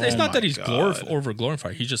Well, stupid. it's Oh not my that he's God. over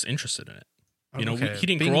glorifying. He's just interested in it. He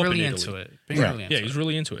didn't Being grow up really in into Italy. it. Being Yeah. really into Yeah, he's it.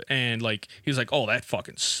 really into it, and like he's like, "Oh, that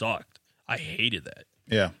fucking sucked. I hated that."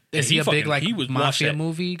 Yeah. Is he he a big fucking- like he would watch mafia that.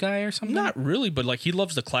 movie guy or something? Not really, but like he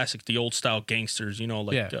loves the classic, the old style gangsters.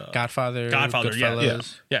 Like yeah, Godfather, Godfather, yeah,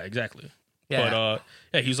 Goodfellas. yeah, exactly. Yeah.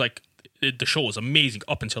 But he's like, the show was amazing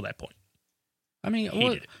up until that point. I mean, Hated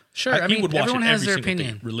well, it. sure. I he mean, would watch everyone it has every their single day,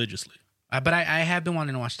 opinion, religiously. but I have been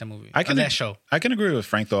wanting to watch that movie. I can that show. I can agree with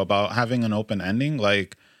Frank though about having an open ending.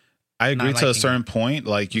 Like I agree Not to a liking certain point.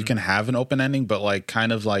 Like you can have an open ending, but like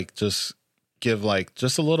kind of like just give like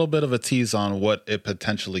just a little bit of a tease on what it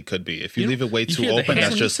potentially could be. If you leave it way you too hear the open,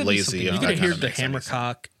 hand- that's just There needs lazy. to be something. You and could that hear kinda the makes any sense.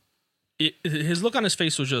 hammercock. His look on his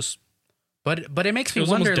face was just But it makes It me was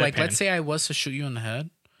almost wonder. Like, deadpan. let's say I was to shoot you in the head,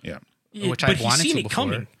 Yeah. which but I've he's wanted seen to it before.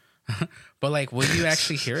 coming. But like, will you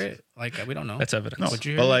actually hear it? Like, we don't know. That's evidence. No, Would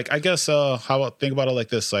you hear but it? like I guess how about think about it like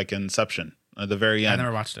this, like Inception at the very I end.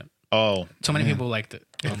 never watched it. Oh, So many people liked it.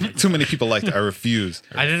 too many people liked it. I refuse.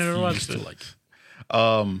 I didn't ever watch Used to it. like.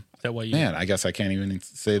 Is that why you? Man, I guess I can't even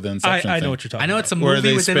say the Inception I thing. know what you're talking. I know about. it's a Where movie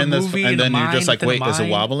they within a spin this, movie, and then a you're just like, mind wait, is it within a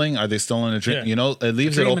mind. wobbling? Are they still in a dream? Yeah. You know, it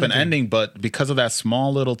leaves it dream in a open dream. ending, but because of that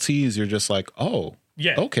small little tease, you're just like, oh,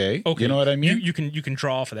 Yeah. okay. You know what I mean? You can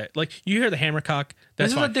draw off of that. Like you hear the hammercock. That's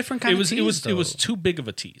This is a fine. different kind it of was, tease, It was though. too big of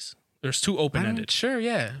a tease. There's too open I'm ended. sure,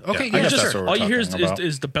 yeah. Okay, I yeah, guess sure. that's what we're All you hear is, talking about.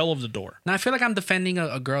 is the bell of the door. Now I feel like I'm defending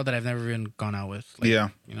a girl that I've never even gone out with. Like, Yeah.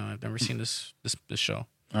 you know, I've never seen this show.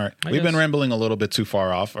 All right. I We've been guess. rambling a little bit too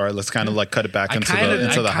far off. All right, let's kind of like cut it back I into kind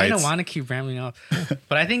the of heights. want to keep rambling off,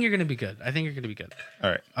 but I think you're gonna be good. I think you're gonna be good. All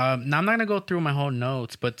right. Now I'm not gonna go through my whole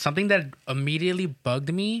notes, but something that immediately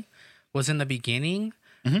bugged me was in the beginning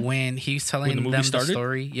when he's telling When the movie them started? the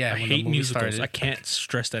story. Yeah, I when the hate movie musicals. started. I can't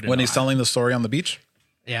stress that enough. When he's telling the story on the beach?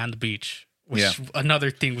 Yeah, on the beach. Which Yeah. another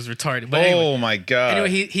thing was retarded. But Oh anyway, my God.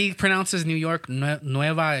 anyway, he pronounces New York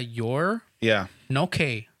Nueva York. Yeah. No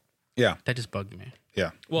K. Yeah. That just bugged me.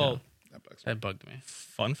 Yeah. Well, That bugged me.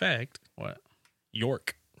 fun fact: What?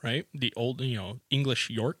 York, right? The old, English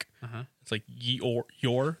York. It's like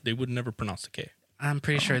your. They would never pronounce the K. I'm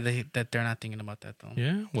pretty sure that they're not thinking about that though.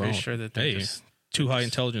 Yeah, well, Pretty sure that they're hey, just too high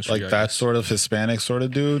intelligence. for Like you, I that guess. sort of Hispanic sort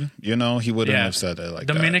of dude, he wouldn't Yeah. have said it like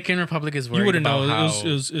that. Dominican Republic is worried You wouldn't about know. how,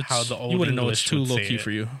 It's how the old you wouldn't know English it's too would low say key it.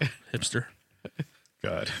 for you, hipster.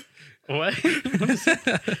 God. What?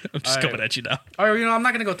 I'm just coming at you now. All right, I'm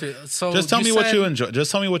not gonna go through. So Just tell me what said- you enjoy.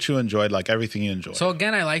 Just tell me what you enjoyed, like everything you enjoyed. So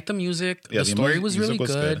again, I like the music. Yeah, the story was really music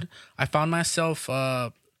was good. good. I found myself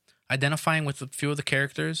identifying with a few of the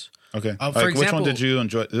characters okay. for Like, which one example- did you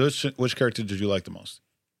enjoy? Which character did you like the most?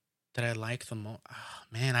 that I like the most. Oh,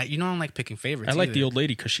 man, I don't like picking favorites. I like the either. old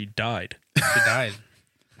lady because she died. She died.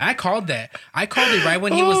 I called that. I called it right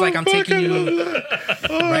when he was like, "I'm taking you."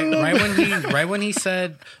 Right when he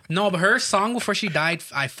said no, but her song before she died,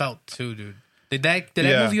 I felt too, dude. Did that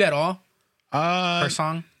Yeah. move you at all? Her Uh,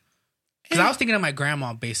 song. Because I was thinking of my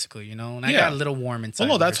grandma, basically, and I Yeah. got a little warm inside. oh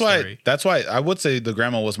no, with her that's why. story. That's why I would say the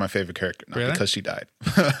grandma was my favorite character, not Really? because she died.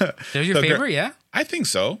 That was your The favorite, yeah. I think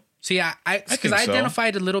so. See, I think because I so.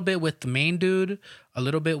 identified a little bit with the main dude, a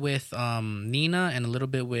little bit with Nina, and a little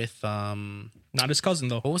bit with Not his cousin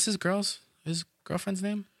though. what was his girlfriend's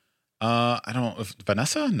name? I don't.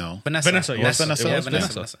 Vanessa? No. Vanessa. Vanessa, yes. Vanessa. Yeah, It was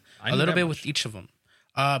Vanessa. Vanessa. I A knew little that bit much. with each of them.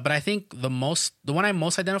 But I think the one I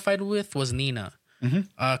most identified with was Nina.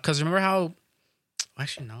 Because remember how?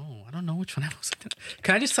 Actually, no, I don't know which one I most.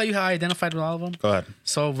 Can I just tell you how I identified with all of them? Go ahead.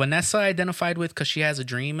 So Vanessa I identified with because she has a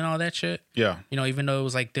dream and all that shit. Yeah. Even though it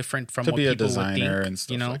was like different from To what be a people would designer think, and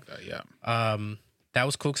stuff like that. Yeah. that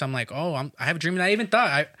was cool because I'm like, oh, I have a dream, and I even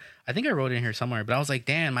thought I think I wrote it in here somewhere, but I was like,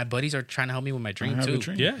 damn, my buddies are trying to help me with my dream have a too.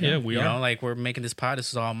 dream. Yeah, we You are. know, like we're making this pod. This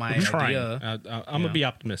is all my We're trying. idea. I'm gonna be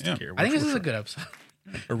optimistic Yeah. here. I think We're- this is we're a good episode.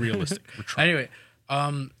 Or realistic. We're trying. Anyway,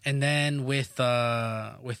 and then with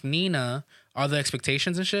Nina, all the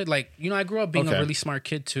expectations and shit. Like, I grew up being a Okay. really smart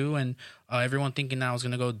kid too, and everyone thinking I was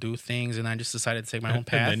gonna go do things, and I just decided to take my own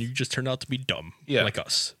path. And then you just turned out to be dumb, Yeah. like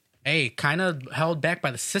us. Hey, kind of held back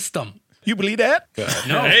by the system. You believe that?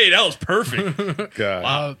 No, hey, that was perfect.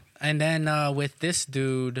 God. And then with this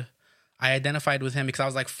dude, I identified with him because I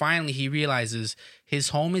was like, finally, he realizes his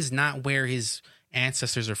home is not where his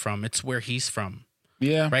ancestors are from; it's where he's from.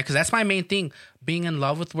 Yeah. Right? Because that's my main thing. Being in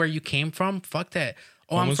love with where you came from. Fuck that.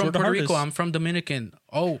 Oh, Home I'm is from where the Puerto heart Rico. is. I'm from Dominican.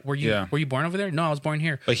 Oh, were you born over there? No, I was born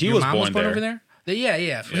here. But he Your was mom born there. over there.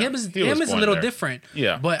 Yeah. For him is he was a born little there. different.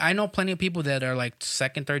 Yeah. But I know plenty of people that are like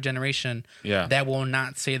second, third generation. Yeah. That will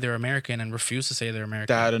not say they're American and refuse to say they're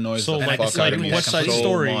American. That annoys So the like, fuck it's out like of me West Side so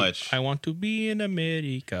Story. much. I want to be in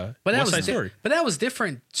America. But that West was Side Story. But that was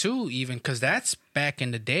different too, even because that's back in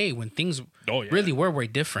the day when things Oh, yeah. really were way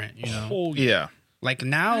different. Oh, yeah. Yeah. Like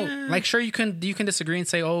now, like sure you can disagree and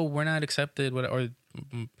say, oh, we're not accepted, or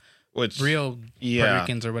Which real Puerto Yeah.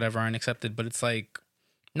 Ricans or whatever aren't accepted, but it's like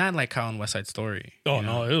not like how in West Side Story. Oh you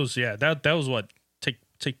know? no, it was that was what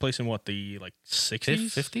take place in what the like 60s,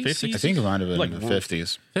 50s? I think it might have been Like, in the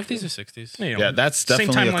 50s. 50s or 60s. You know, Yeah, that's same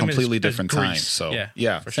definitely a timeline completely as different time. Grease. So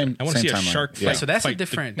Yeah, for same. I wanna same see a timeline. shark Yeah. fight. So that's a the-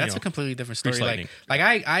 different. you That's know, a completely different story. Grease lightning. Like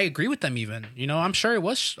I agree with them. Even I'm sure it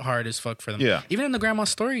was hard as fuck for them. Yeah. Even in the grandma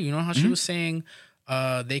story, how she was saying,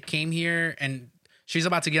 they came here and she's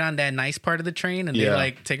about to get on that nice part of the train, and they Yeah.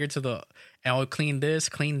 like take her to the clean this,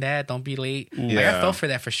 clean that, don't be late. Like, I Yeah. felt for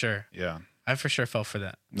that for sure. Yeah. I for sure felt for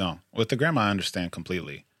that. No, with the grandma, I understand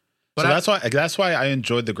completely. But So that's why I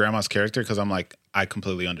enjoyed the grandma's character because I'm like, I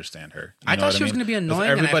completely understand her. I thought she was going to be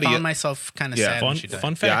annoying, and I found myself kind of Yeah. sad when she died.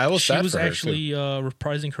 Fun fact, I was she sad was for her, actually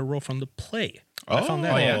reprising her role from the play. Oh, I found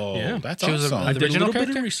that out. yeah. Yeah. That's She was awesome. I did a original little bit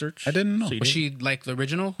character? of research. I didn't know. So you Was didn't- she like the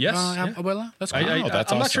original? Yes, yeah. Abuela? That's cool. Wow,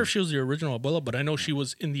 that's I'm not awesome. sure if she was the original Abuela, but I know she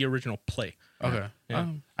was in the original play. Okay. Yeah.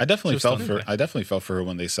 I definitely was felt still for. I definitely felt for her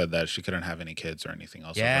when they said that she couldn't have any kids or anything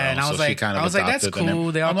else. of her Yeah, own, and I was so she like, kind of that's adopted them.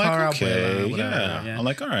 cool. They all I'm call like, her okay, Abuela, whatever, yeah. I'm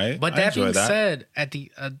like, all right. But I that enjoy being that. said, at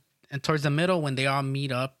the and towards the middle when they all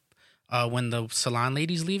meet up, when the salon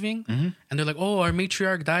lady's leaving, Mm-hmm. and they're like, "Oh, our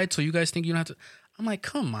matriarch died, so you guys think you don't have to?" I'm like,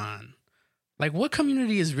 "Come on, like what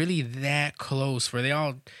community is really that close where they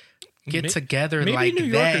all get together maybe like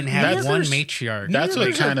New that Yorkers- and have New one Yorkers- matriarch?" That's what New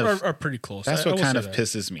Yorkers kind of- are pretty close. That's I what will kind say of that.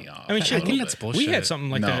 pisses me off. I mean, I shit, think that's We bullshit. had something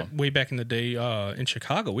like No. that way back in the day in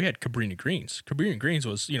Chicago. We had Cabrini Greens. Cabrini Greens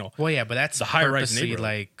was, Well, yeah, but that's The high-rise purposely, neighborhood.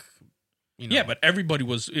 like, you know, yeah, but everybody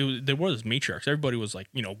there was matriarchs. Everybody was like,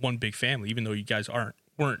 one big family, even though you guys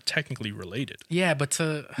weren't technically related. yeah, but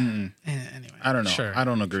to anyway, I don't know. Sure. I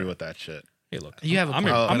don't agree with that shit. Hey, look, You have a I'm,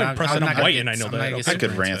 point, I'm but impressed I'm that not I'm gonna white get- and I know I'm that. not gonna okay? get I could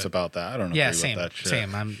super into rant it. about that. I don't Yeah, agree same, with that shit.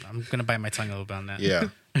 same. I'm gonna bite my tongue a little bit on that. Yeah.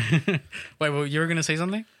 Wait, well, you were gonna say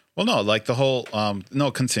something? Well, no, like the whole.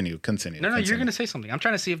 No, continue. No, Continue. you're gonna say something. I'm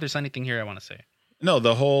trying to see if there's anything here I want to say. No,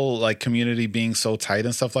 the whole like community being so tight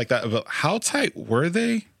and stuff like that. But how tight were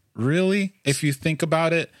they really? If you think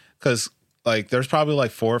about it, because like there's probably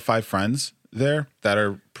like 4 or 5 friends there that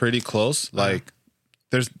are pretty close. Like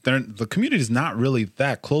the community is not really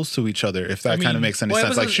that close to each other. If that kind of makes any well, it sense.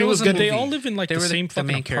 was like a- she it was was a getting. They movie. all live in like They the were same the fucking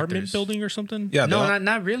main apartment characters. building or something. Yeah, No, they're-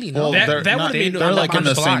 not really. No, Well, That- they're that not- would've made- they're like on in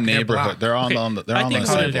the block, same their neighborhood. block. They're on Okay. the they're I on think the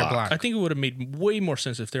call same it their block. block. I think it would have made way more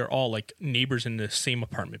sense if they're all like neighbors in the same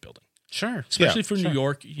apartment building. Sure. Especially for sure. New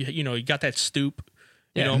York, you got that stoop.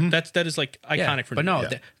 You Yeah. know, that is like iconic for But New no,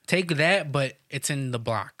 York. take that, but it's in the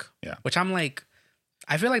block. Yeah. Which I'm like,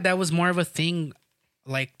 I feel like that was more of a thing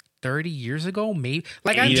like 30 years ago, maybe.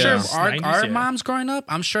 Like I'm Yeah. sure our 90s, yeah. moms growing up,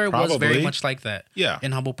 I'm sure it was very Probably. much like that. Yeah.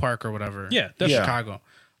 In Humboldt Park or whatever. Yeah, in definitely. Chicago.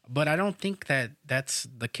 But I don't think that that's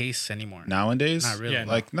the case anymore. Nowadays, Not really. Yeah,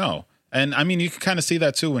 like no. And I mean, you can kind of see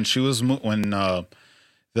that too when she was when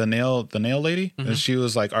the nail lady, and she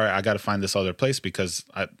was like, "All right, I got to find this other place because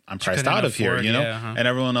I'm priced couldn't out of here," afford, you know. yeah, uh-huh. And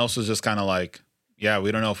everyone else was just kind of like, "Yeah,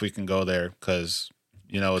 we don't know if we can go there because."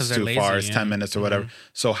 It's 'Cause they're too lazy, far. It's yeah. Mm-hmm. 10 minutes or whatever.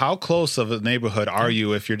 So how close of a neighborhood are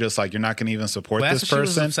you if you're just like you're not going to even support Well, this that's what she was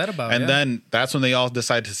person? upset about, and yeah. then that's when they all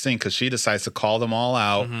decide to sing because she decides to call them all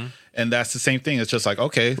out, Mm-hmm. and that's the same thing. It's just like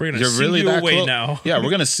okay, We're gonna you're sing really you that away close now. Yeah,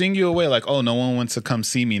 we're gonna sing you away. Like oh, no one wants to come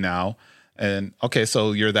see me now. And okay,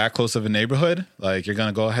 so you're that close of a neighborhood. Like you're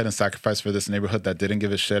gonna go ahead and sacrifice for this neighborhood that didn't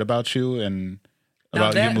give a shit about you and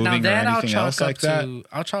about you moving or anything else like that.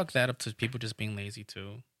 I'll chalk that up to people just being lazy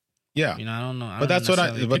too. Yeah, You know, I don't know. but that's what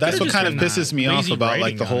necessarily- that's what Could've kind of just pisses me off Lazy about like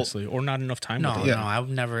writing, the whole. honestly, or not enough time. No, with it. Yeah.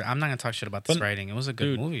 no, I'm not gonna talk shit about this But- writing. It was a good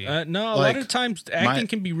Dude, movie. no, a Like, lot of times acting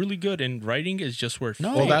can be really good, and writing is just where. It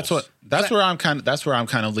No. Well, fails. that's where I'm kind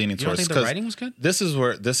of leaning you don't towards. think the 'cause writing was good? This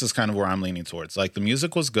is kind of where I'm leaning towards. Like the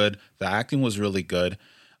music was good, the acting was really good.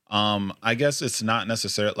 I guess it's not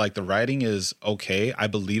necessarily like the writing is okay. I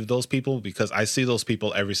believe those people because I see those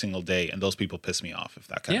people every single day, and those people piss me off. If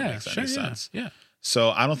that kind of Yeah, makes sure, any sense. yeah.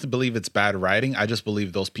 So I don't believe it's bad writing. I just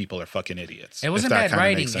believe those people are fucking idiots. It if wasn't that bad kinda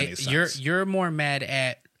writing. makes any You're sense. more mad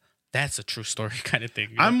at that's a true story kind of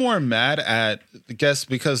thing. you know? I'm more mad at I guess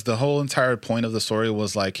because the whole entire point of the story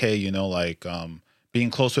was like, hey,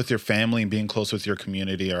 being close with your family and being close with your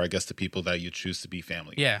community, or I guess the people that you choose to be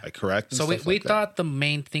family. Yeah. Like correct. And So we stuff like that. thought the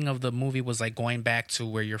main thing of the movie was like going back to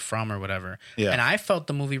where you're from or whatever. Yeah. And I felt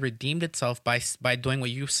the movie redeemed itself by doing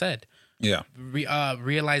what you said. Yeah.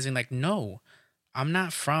 Realizing like, no, I'm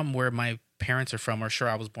not from where my parents are from, or sure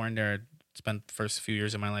I was born there, spent the first few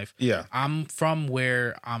years of my life. Yeah. I'm from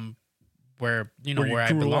where where you I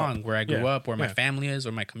grew belong, up. where I grew Yeah. up, where my Yeah. family is,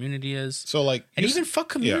 where my community is. So like And you even s- fuck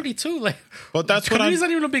community too. Like But that's what community's I'm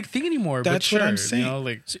not even a big thing anymore. That's but what I'm sure, saying. You know,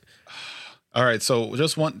 like all right, so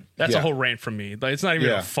just one That's yeah. a whole rant from me. Like it's not even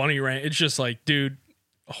Yeah. a funny rant. It's just like, dude,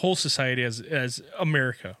 whole society as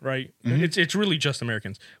America, right? Mm-hmm. It's really just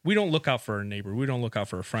Americans. We don't look out for our neighbor. We don't look out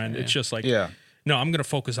for a friend. It's just like, Yeah. no, I'm gonna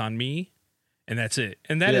focus on me, and that's it.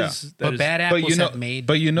 And that Yeah. is, that but is- bad apples But you know, have made.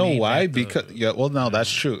 but you know made why? that the- Because well, no,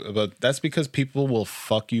 that's true. But that's because people will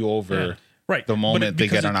fuck you over Yeah. Right. the But moment they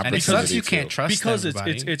because get an it- and it opportunity. sucks you can't to. trust because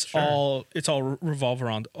everybody. it's Sure. all revolve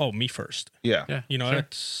around me first. Yeah. Yeah. You know, Sure.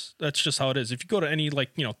 that's just how it is. If you go to any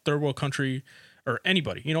third world country or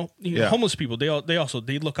anybody, Yeah. homeless people, they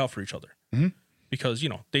look out for each other Mm-hmm. because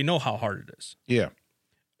they know how hard it is. Yeah.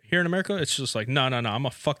 Here in America, it's just like no, I'm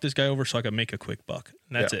gonna fuck this guy over so I can make a quick buck,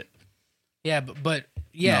 and that's Yeah. it. Yeah, but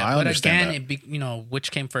No, I but understand again, that.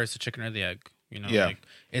 which came first, the chicken or the egg? You know, Yeah. like,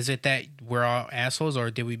 is it that we're all assholes, or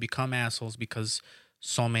did we become assholes because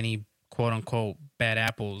so many quote unquote bad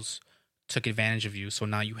apples took advantage of you? So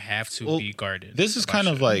now you have to be guarded. This is about kind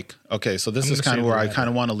of shit. like, okay, so this I'm is gonna kind of say where the I latter. kind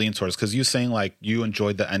of want to lean towards, because you saying like you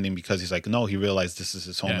enjoyed the ending because he's like, no, he realized this is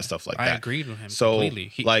his home Yeah. and stuff like I that. agreed with him So,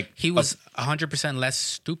 completely. like, he was 100% less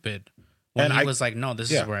stupid when And he I- was like, no, this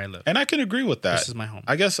Yeah. is where I live. And I can agree with that. This is my home.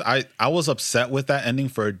 I guess I was upset with that ending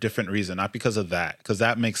for a different reason, not because of that, because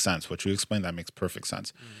that makes sense. What you explained, that makes perfect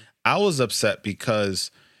sense. I was upset because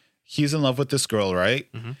he's in love with this girl, right?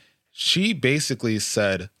 She basically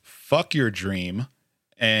said, fuck your dream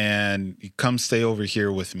and come stay over here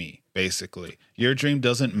with me, basically. Your dream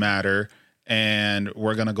doesn't matter, and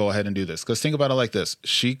we're gonna go ahead and do this. Because think about it like this: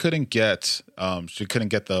 she couldn't get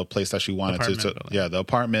the place that she wanted Apartment to. building. Yeah, the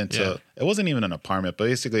apartment. Yeah. It wasn't even an apartment, but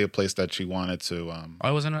basically a place that she wanted to.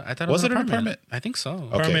 I wasn't. I thought Was it was it an an apartment? I think so. Okay.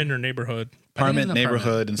 Apartment in her neighborhood. I think it's Apartment an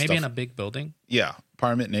neighborhood and maybe stuff. in a big building. Yeah,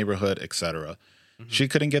 apartment neighborhood, etc. She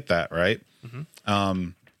couldn't get that, right?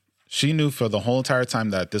 She knew for the whole entire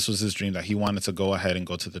time that this was his dream, that he wanted to go ahead and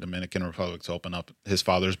go to the Dominican Republic to open up his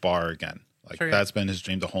father's bar again. Like, Sure, yeah. that's been his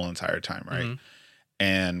dream the whole entire time, right?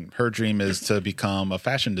 And her dream is to become a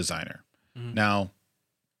fashion designer. Now,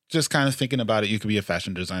 just kind of thinking about it, you could be a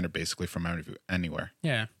fashion designer basically from anywhere.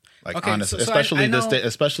 Yeah. Like, Okay, honestly, so especially I this know- day,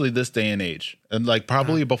 especially this day and age. And like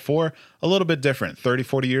probably before, a little bit different. 30,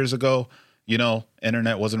 40 years ago, you know,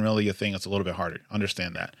 internet wasn't really a thing. It's a little bit harder.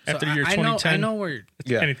 Understand that. After So the year I know 2010, where.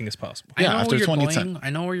 Yeah. anything is possible. I Yeah, know after where you're 2010. going. I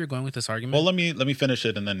know where you're going with this argument. Well, let me finish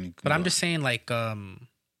it and then. but I'm just saying, like,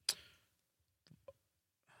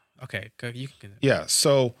 okay, you can. Yeah.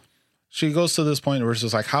 So she goes to this point where it's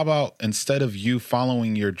just like, how about instead of you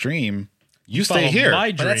following your dream, you stay Follow here.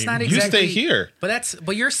 my But that's dream. not You exactly. stay here.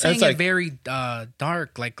 But you're saying like- it very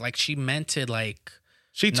dark. Like she meant it like.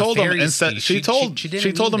 She told him Nefariously. instead. She didn't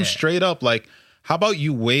She told mean him that. straight up, like, how about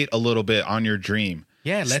you wait a little bit on your dream?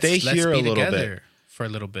 Yeah, let's stay here be a little together bit. for a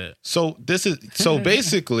little bit. So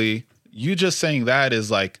basically, you just saying that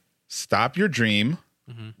is like, stop your dream.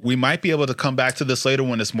 We might be able to come back to this later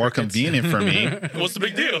when it's more convenient for me. What's the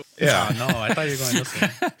big deal? Yeah. Oh, no, I thought you were going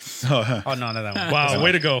this way. Oh no, not that one. Wow,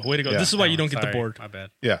 way to go. Way to go. Yeah. This is why you don't get the Sorry, board. My bad.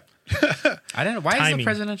 Yeah. I didn't. Why is the Timing.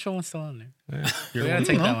 presidential one still on there? You're We gotta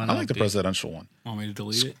take that one. I out, like the dude. presidential one. Want me to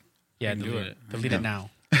delete it? Yeah, delete it. Delete it now.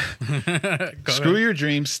 Go Screw ahead. your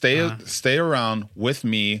dreams. Stay around with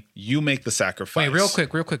me. You make the sacrifice. Wait,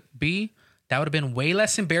 real quick. B, that would have been way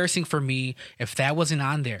less embarrassing for me if that wasn't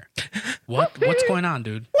on there. What's going on,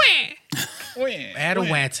 dude? Add a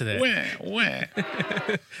wah to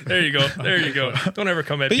that. There you go. There you go. Don't ever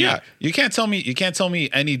come at But me. yeah, you can't tell me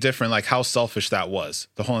any different, like how selfish that was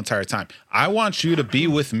the whole entire time. I want you to be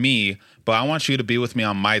with me, but I want you to be with me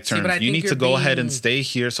on my terms. but I You think need to you're go ahead and being- stay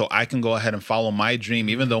here so I can go ahead and follow my dream,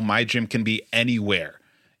 even though my dream can be anywhere.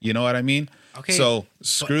 You know what I mean? Okay, So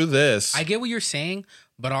screw this. I get what you're saying,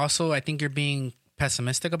 but also I think you're being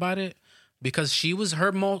pessimistic about it because she was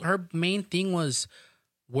her main thing was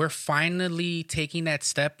we're finally taking that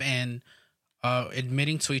step and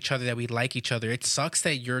admitting to each other that we like each other. It sucks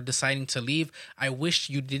that you're deciding to leave. I wish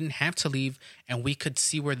you didn't have to leave and we could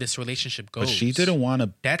see where this relationship goes. but she didn't want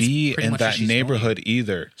to That's be pretty in much where that she's neighborhood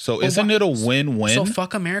either. So Well, isn't why- it a win-win? So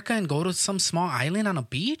fuck America and go to some small island on a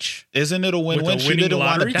beach? Isn't it a win-win? With a She winning didn't want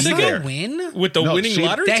to lottery be That's ticket? not there. a win. With the No, winning she-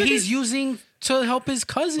 lottery That ticket? he's using to help his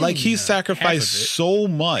cousin. Like he sacrificed so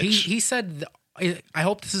much. He said, "I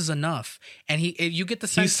hope this is enough," and you get the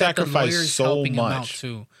sense that the sacrificed lawyer's so helping him out much.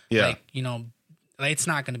 too. Yeah. Like like, it's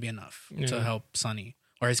not going to be enough to help Sonny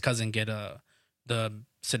or his cousin get the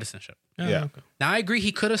citizenship. Yeah. okay. Now I agree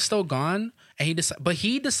he could have still gone, and but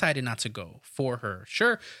he decided not to go for her.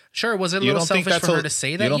 Sure. Was it a You little don't think selfish that's for a, her to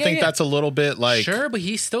say that? You don't Yeah, think yeah. that's a little bit like Sure, but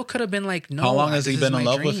he still could have been like, "No." how long has he this been is in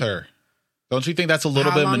my love with dream. her? Don't you think that's a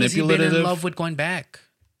little How bit long manipulative? Has he been in love with going back?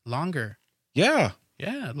 Longer. Yeah.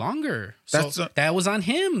 Yeah, longer. That's So a- that was on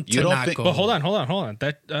him to You don't not think- go. But hold on.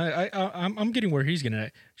 That I'm getting where he's getting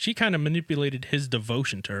at. She kind of manipulated his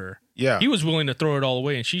devotion to her. Yeah. He was willing to throw it all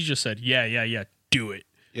away, and she just said, "Yeah, do it."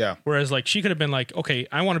 Yeah. Whereas, like, she could have been like, "Okay,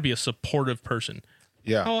 I want to be a supportive person."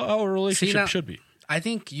 Yeah. How a relationship now- should be. I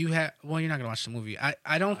think you have. Well, you're not gonna watch the movie.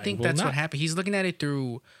 I don't think will that's not. what happened. He's looking at it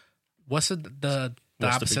through what's the What's the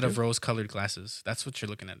opposite big of deal? rose-colored glasses. That's what you're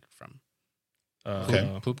looking at it from.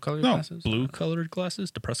 Okay. Poop-colored No, glasses. Blue-colored glasses,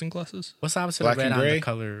 depressing glasses, What's the opposite Black of red and on gray? the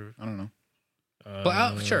color? I don't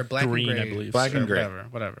know. Sure, black green, and gray. I believe. Black Sure, and gray.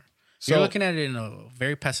 Whatever. So- You're looking at it in a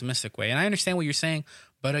very pessimistic way, and I understand what you're saying.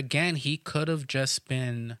 But again, he could have just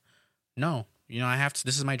been, no, I have to.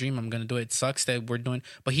 This is my dream. I'm gonna do it. It sucks that we're doing,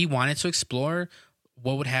 but he wanted to explore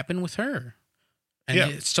what would happen with her. And Yeah.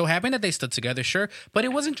 it so happened that they stood together, sure. But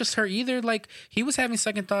it wasn't just her either. Like, he was having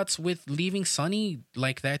second thoughts with leaving Sonny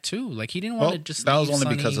like that, too. Like, he didn't want Well, to just that was leave only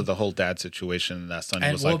Sonny. because of the whole dad situation. That Sonny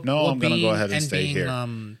And was well- like, no, well, I'm going to go being- ahead and stay being, here.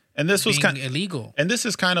 And this was being kind illegal. and this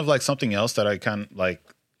is kind of like something else that I kind of like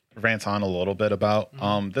rant on a little bit about.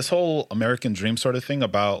 This whole American dream sort of thing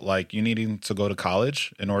about like you needing to go to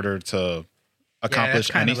college in order to accomplish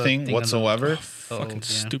kind of a anything thing of the- whatsoever. Fucking yeah.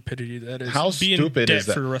 stupidity that is. How Be in stupid debt is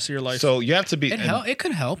that? for the rest of your life? So you have to be. It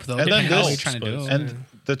could help, though. and then Depending on what this- you're trying to do. And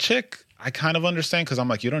the chick, I kind of understand because I'm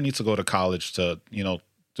like, you don't need to go to college to,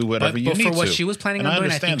 do whatever but you need for what to. she was planning And on I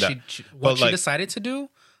doing, I think understand she, that. what But, she like, decided to do.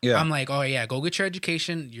 Yeah. I'm like, oh yeah, go get your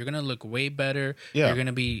education. You're gonna look way better. Yeah. You're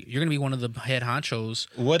gonna be one of the head honchos.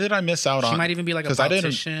 What did I miss out on? She might even be like a 'Cause I didn't-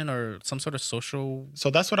 politician or some sort of social. So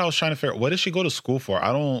that's what I was trying to figure out. What did she go to school for?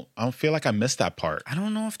 I don't feel like I missed that part. I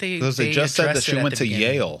don't know if they Because they just said that addressed she it at went the to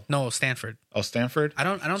beginning. Yale. No, Stanford. Oh, Stanford? I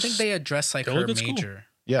don't think they addressed like Still a her good school. major.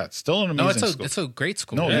 Yeah, it's still an No, amazing school. it's a great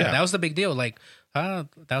school. No, yeah. That was the big deal. Like, that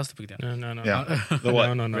was the big deal. no. Yeah. The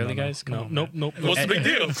what? No, Really, no. guys? Come No, on, nope, nope. What's the big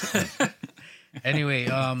deal? Anyway, You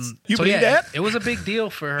so believe yeah, that? it was a big deal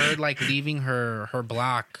for her, like leaving her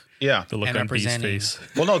block. Yeah. The look And on B's representing. face.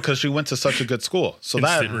 Well, no, because she went to such a good school. So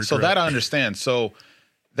Instant that regret. I understand. So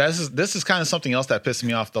this is kind of something else that pissed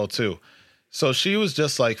me off though too. So she was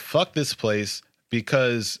just like, fuck this place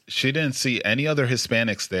because she didn't see any other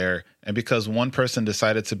Hispanics there, and because one person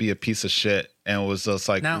decided to be a piece of shit and was just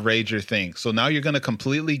like Now- rage your thing. So now you're gonna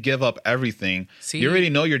completely give up everything. See? You already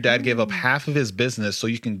know your dad gave up half of his business so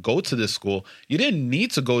you can go to this school. You didn't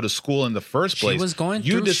need to go to school in the first place. She was going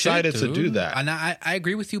You through decided shit, to do dude. that. And I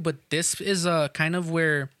agree with you, but this is kind of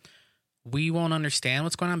where we won't understand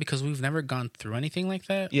what's going on because we've never gone through anything like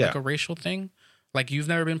that, Yeah. like a racial thing. Like, you've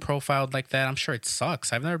never been profiled like that. I'm sure it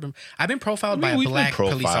sucks. I've been profiled by a we've been black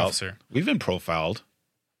police profiled. officer. We've been profiled.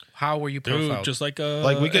 How were you profiled? Dude, just like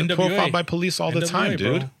Like we get NWA. profiled by police all the NWA, time,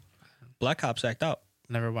 bro. dude. Black cops act out.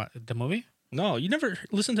 Never watched the movie? No, you never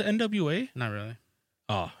listened to NWA? Not really.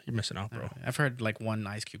 Oh, you're missing out, bro. I've heard like one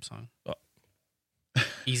Ice Cube song. Oh.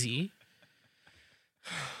 Easy.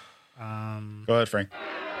 Go ahead, Frank.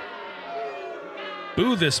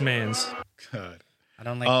 Boo this man's. God. I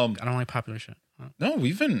don't like popular shit. No,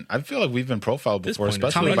 I feel like we've been profiled This before, point in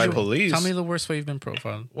especially by time. police. Tell me the worst way you've been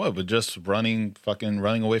profiled. What, but just running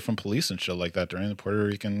away from police and shit like that during the Puerto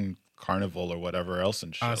Rican carnival or whatever else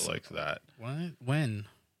and shit Awesome. like that. What? When?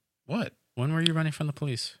 What? When were you running from the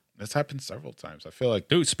police? That's happened several times. I feel like,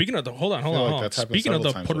 Dude, speaking of the hold on. that's happened Speaking of several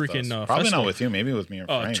the times Puerto with Rican us. Probably festival, not with you, maybe with me or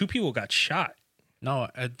Frank. 2 people got shot. No,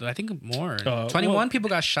 I think more. 21 well, people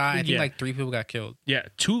got shot. I think yeah. like 3 people got killed. Yeah,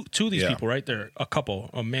 two of these Yeah. people, right? They're a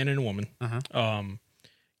couple, a man and a woman.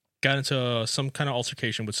 Got into some kind of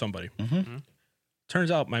altercation with somebody.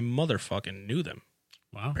 Turns out my mother fucking knew them.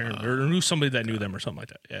 Wow. Apparently, or knew somebody that knew them or something like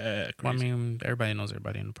that. Yeah, Well, I crazy. mean, everybody knows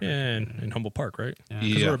everybody in the park. Yeah, in Humboldt Park, right? Yeah.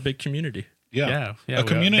 Because Yeah. we're a big community. yeah. Yeah. A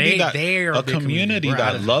community they are a big community We're out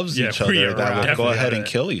that of it. loves Yeah, each we other are that will go definitely ahead out and of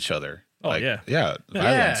it. kill each other. Oh, Like, yeah. yeah,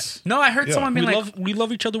 violence. No, I heard Yeah. someone being like, we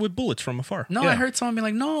love each other with bullets from afar. no, Yeah. I heard someone be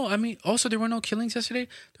like, no, I mean, also there were no killings yesterday.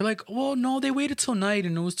 They're like, well, no, they waited till night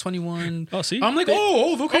and it was 21. Oh, see? I'm like, They- okay.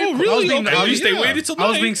 oh, cool. really? I was being, Okay, I was, they waited till I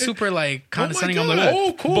was night. being super like condescending. I'm like, God.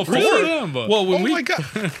 oh, cool. Before, Really? well, when Oh we my god,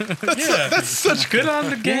 that's such good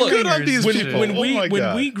on the gang. Good on these when, people. when Oh we my when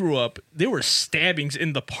God. we grew up, there were stabbings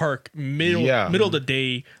in the park middle Yeah. of the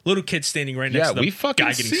day. Little kids standing right next Yeah, to the we fucking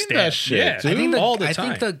guy getting seen stabbed. that shit, yeah, dude. all the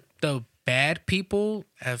time. I think the bad people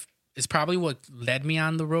is probably what led me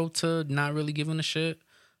on the road to not really giving a shit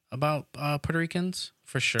about Puerto Ricans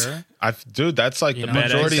for sure. Dude, that's like You the know,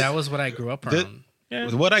 majority. that was what I grew up The- around. Yeah,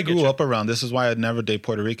 what I get grew you. up around, this is why I'd never date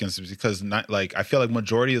Puerto Ricans, is because not like I feel like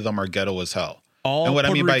majority of them are ghetto as hell. all and what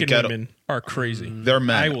Puerto I mean by Rican ghetto, women are crazy. they're I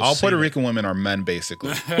men. will All say Puerto that. Rican women are men,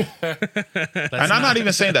 basically. And I'm not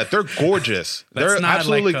even saying that. They're gorgeous. They're not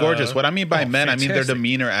absolutely like, gorgeous. What I mean by men, I mean their fantastic.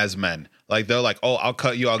 demeanor as men. Like they're like, oh, I'll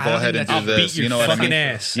cut you. I'll go don't ahead think and do that's- I'll this. beat your You know what I fucking mean?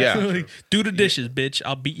 ass. Yeah. Do the dishes, bitch.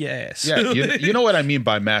 I'll beat your ass. Yeah, you know what I mean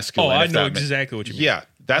by masculine. Oh, I if know that ma- exactly what you mean. Yeah,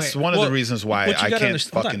 that's Okay, one of well, the reasons why what you I gotta can't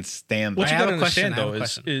understand- hold on. fucking stand What them. you I have gotta a question, understand I have though a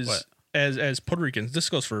question. is What? as Puerto Ricans, this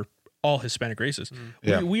goes for all Hispanic races.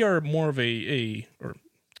 Yeah. We are more of a or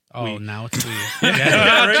Oh, now it's weird.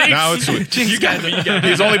 Now it's you got me. You got me.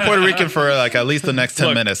 he's only Puerto Rican for like at least the next 10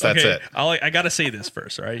 Look, minutes. That's okay, it. I gotta say this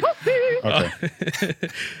first, right? Okay.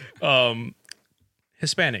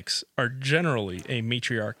 Hispanics are generally a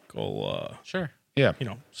matriarchal, Sure. Yeah.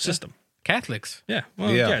 system. Catholics. Yeah,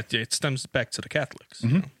 well, Yeah. yeah, it stems back to the Catholics. you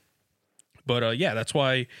know. But yeah, that's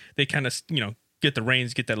why they kind of get the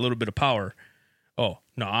reins, get that little bit of power. Oh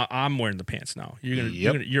no, I'm wearing the pants now. You're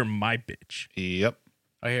Yep. you're my bitch. Yep.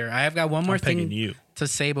 Oh, here, I have got one more pegging thing you. to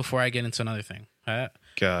say before I get into another thing.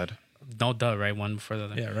 God. No duh, right? One before the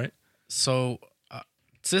other. Yeah, right. So,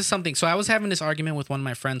 this is something. So I was having this argument with one of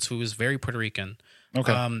my friends who is very Puerto Rican.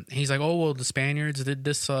 Okay. He's like, "Oh well, the Spaniards did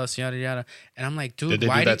this to us, yada yada," and I'm like, "Dude, Did they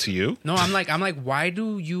why do that to you? No, I'm like, why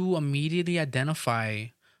do you immediately identify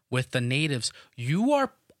with the natives? You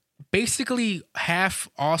are basically half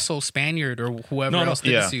also Spaniard or whoever else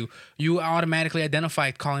did this to you. You automatically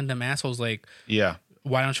identify calling them assholes. Like, Yeah.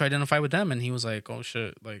 why don't you identify with them?" And he was like, "Oh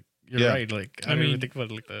shit, like you're right. Like I didn't even think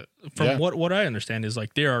about it like that." From what I understand is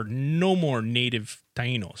like there are no more native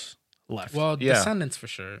Tainos left. Well, descendants for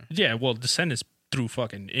sure. Yeah, well, descendants through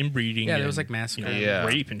fucking inbreeding. Yeah, there was and, like massacre,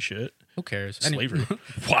 rape and shit. Who cares? Slavery.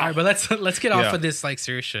 All right, but let's get off of this like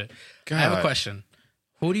serious shit. God. I have a question.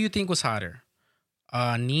 Who do you think was hotter,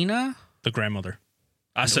 Nina? The grandmother.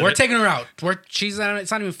 I said We're it. taking her out.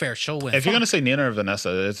 It's not even fair. She'll win. If you're gonna say Nina or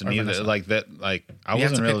Vanessa, it's neither. Vanessa. Like that. Like I You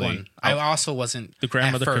have to wasn't pick really. one. I also wasn't the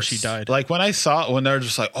grandmother at because she first. died. Like when I saw when they're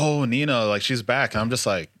just like, oh Nina, like she's back. I'm just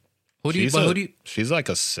like, Who do you? she's like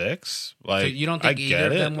a 6. Like So you don't I think either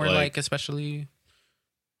get of them it. were like especially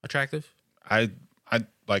attractive? I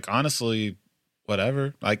like honestly,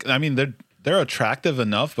 whatever. Like I mean, they're attractive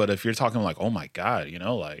enough, but if you're talking like, oh my god,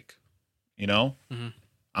 Mm-hmm.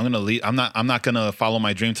 I'm gonna leave. I'm not gonna follow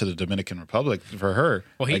my dream to the Dominican Republic for her.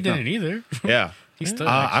 Well, he Like, didn't no. either. Yeah, He stood.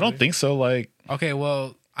 I don't think so. Like Okay,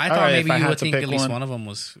 well, I All thought right, if maybe I you had would to think pick at least one- one of them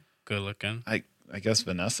was good looking. I guess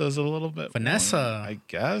Vanessa's a little bit. Vanessa. more, I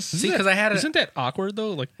guess. See, because I had Isn't that awkward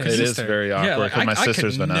though? Like, It is sister. very awkward like, because my I could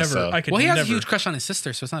sister's never- Vanessa. I could well, he has never, a huge crush on his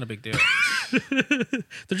sister, so it's not a big deal.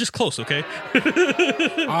 They're just close, okay?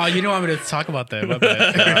 Oh, you don't want me to talk about that. My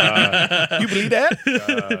bad. You believe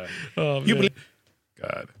that? You believe?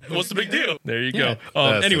 God, What's the big deal? There you Yeah.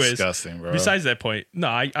 go. That's Anyways, disgusting, bro. besides that point, no,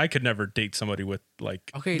 I could never date somebody with like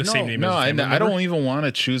Okay, the no. same name. No, as a I family member. don't even want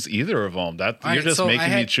to choose either of them. That All you're right, just so making I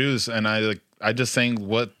me had- choose, and I just saying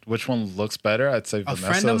which one looks better. I'd say A Vanessa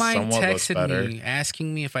friend of mine somewhat looks texted better. me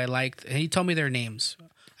asking me if I liked. He told me their names.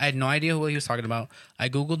 I had no idea what he was talking about. I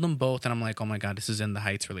googled them both, and I'm like, "Oh my god, this is In the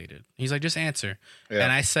Heights related." He's like, "Just answer," Yeah.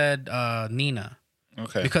 and I said Nina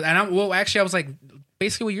Okay, because I was like,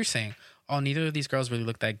 basically what you're saying. Oh, neither of these girls really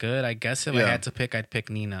look that good. I guess if I Yeah. had to pick, I'd pick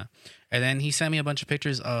Nina. And then he sent me a bunch of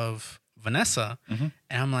pictures of Vanessa, and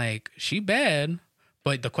I'm like, she bad.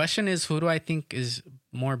 But the question is, who do I think is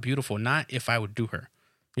more beautiful? Not if I would do her.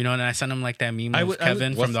 You know, and I sent him like that meme of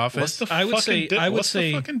Kevin from The Office. I would say- I would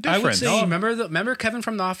say- No, remember Kevin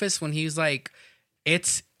from The Office when he's like,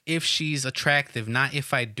 it's if she's attractive, not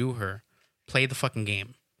if I do her. Play the fucking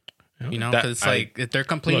game. You know, That- because it's like they're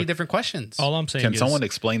completely different questions. All I'm saying can is, someone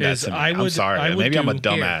explain that is to me? I I'm would- sorry. I would Maybe I'm a do-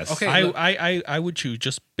 dumbass. Okay. I would choose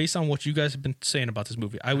just based on what you guys have been saying about this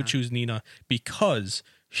movie. I would choose Nina because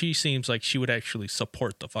she seems like she would actually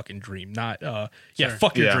support the fucking dream, not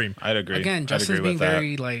fuck your Yeah, dream. I'd agree. Again, I'd Justin's agree being with that.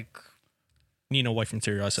 very like Nina, wife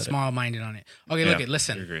material. I said it. small-minded on it. Okay, Yeah, look,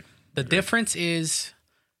 listen. agreed. The difference is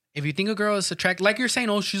if you think a girl is attractive, like you're saying,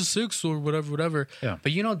 oh, she's 6 or whatever. Yeah.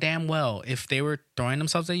 But you know damn well if they were throwing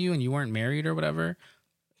themselves at you and you weren't married or whatever,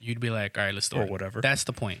 you'd be like, all right, let's do Or it. whatever. That's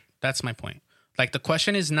the point. That's my point. Like the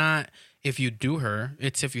question is not if you do her,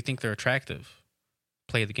 it's if you think they're attractive.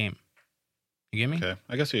 Play the game. You get me? Okay,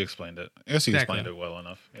 I guess you explained it. I guess you Exactly. explained it well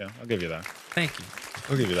enough. Yeah, I'll give you that. Thank you.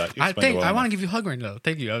 I'll give you that. You I explained it well want to enough. give you a hug right now.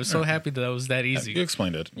 Thank you. I was so happy that was that easy. You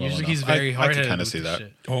explained it. Well Usually enough. he's very I hard. can kind of see that.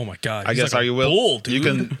 Shit. Oh my god! I He's guess like are a you will? bull, dude. You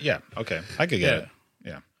can. Yeah. Okay. I could get Yeah. it.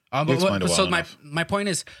 Yeah. But You explained it well so enough. my point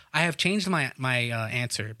is, I have changed my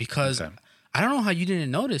answer because Okay. I don't know how you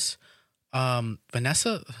didn't notice.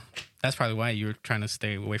 Vanessa, that's probably why you were trying to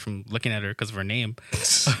stay away from looking at her because of her name.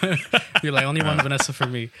 You're like, only one Vanessa for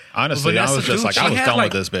me. Honestly, I was just dude, like, she I was had, done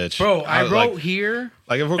like- with this bitch, Bro, I was wrote like, here.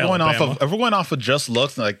 like if we're Alabama. going off of just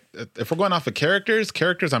looks, like if we're going off of characters,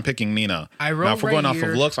 I'm picking Nina. I wrote now if we're right going off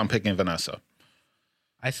here- of looks, I'm picking Vanessa.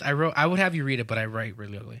 I wrote. I would have you read it, but I write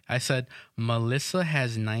really ugly. I said Melissa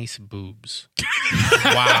has nice boobs.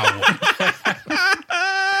 Wow.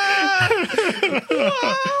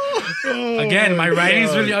 Again, my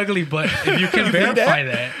writing's really ugly, but if you can verify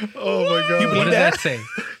that, Oh my god! what does that say?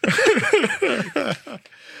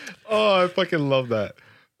 Oh, I fucking love that.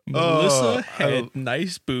 Melissa had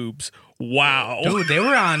nice boobs. Wow. Dude, they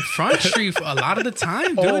were on Front Street a lot of the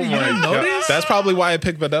time, dude. You didn't notice? That's probably why I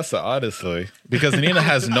picked Vanessa, honestly, because Nina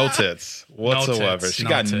has no tits whatsoever. tits, She no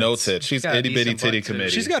got no tits. tits. She's Got a itty bitty decent titty butt, too.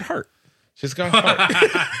 committee. She's got heart. She's got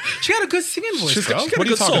heart. She got a good singing voice, She's bro. got, what are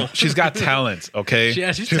you talking about? She's got talent, okay?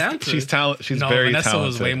 Yeah, she's talented. She's talented. She's No, very Vanessa talented.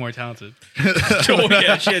 was way more talented. Oh,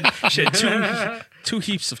 yeah, she had two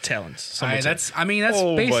heaps of talents. Some All would right, say. that's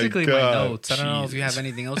Oh my basically my God. notes. I don't know if you have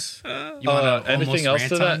anything else. You want to anything else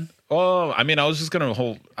to that? on? Oh, I mean, I was just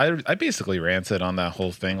gonna I basically ranted on that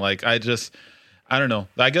whole thing. Like, I don't know.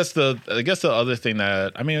 I guess the other thing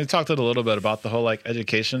that, I mean, we talked a little bit about the whole like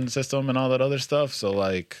education system and all that other stuff. So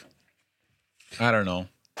like, I don't know.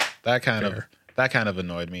 That kind of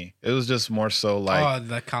annoyed me. It was just more so like,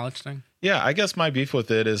 The college thing. yeah, I guess my beef with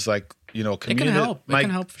it is like, you know, It can community. help. It can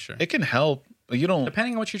help for sure. It can help. But you don't.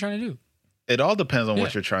 Depending on what you're trying to do. It all depends on what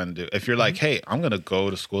Yeah. you're trying to do. If you're like, hey, I'm gonna go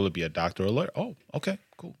to school to be a doctor or a lawyer. Oh, okay,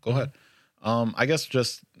 cool. Go ahead. I guess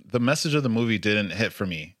just the message of the movie didn't hit for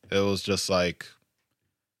me. It was just like,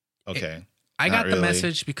 okay. I Not got the really.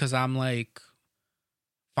 message because I'm like,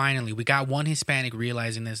 finally, we got one Hispanic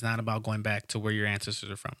realizing it's not about going back to where your ancestors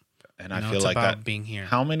are from. And You I know, feel it's like about that. being here.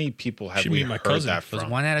 How many people have Should we meet my heard cousin. that It was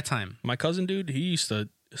from? one at a time. My cousin, dude, he used to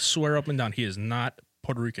swear up and down he is not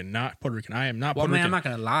Puerto Rican, not Puerto Rican. I am not Well, Puerto man, Rican. I'm not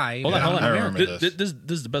gonna lie. Hold on, I'm hold on. I American. remember This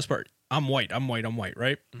is the best part. I'm white,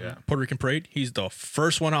 right? Yeah. Puerto Rican parade. He's the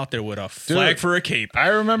first one out there with a flag for a cape. I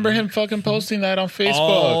remember him fucking posting that on Facebook.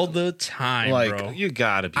 All the time, like, bro. you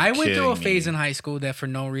gotta be I went through a kidding phase me. in high school that for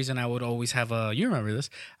no reason I would always have a. You remember this?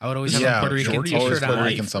 I would always have Yeah, a Puerto Rican Jordy always T-shirt Puerto on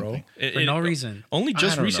Rican bro. something. It- for it- no reason. Only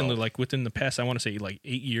just don't recently, know. like within the past, I want to say like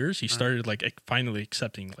 8 years, he started like finally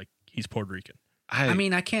accepting like he's Puerto Rican. I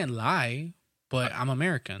mean, I can't lie, but I'm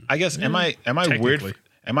American. I guess am I weird? Technically.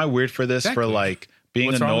 Am I weird for this? Exactly. For like being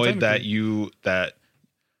What's wrong with annoyed that technically? that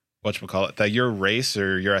whatchamacallit, that your race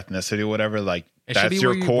or your ethnicity, whatever, like it should that's be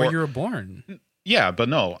your where core. you were born. Yeah, but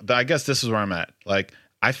no, I guess this is where I'm at. Like,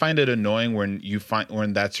 I find it annoying when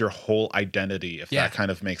that's your whole identity. If Yeah. that kind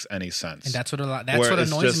of makes any sense. And that's what That's Where what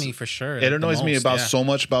it's annoys just- me for sure. It annoys the me most, about yeah. so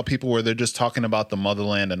much about people where they're just talking about the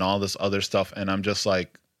motherland and all this other stuff, and I'm just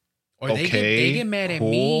like, Or they okay, get mad at cool.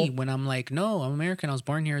 me when I'm like, no, I'm American. I was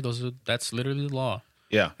born here. That's literally the law.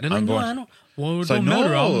 yeah, And they're like, I'm no, born. I don't. Well, it It's like, don't matter.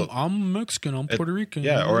 no. I'm Mexican. I'm Puerto Rican.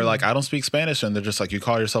 Yeah, or like I don't speak Spanish, and they're just like, you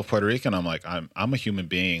call yourself Puerto Rican. I'm like, I'm a human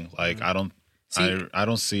being. Like I don't, See, I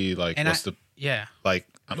don't see like and what's I- the yeah, like.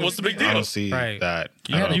 What's the big I deal? don't see Right. that.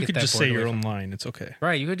 You, I don't know. you get could that just void say your away own from- line. It's okay.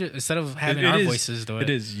 right. You could just, instead of having It our is- voices do it. It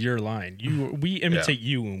is your line. We imitate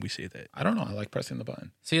you when we say that. I don't know. I like pressing the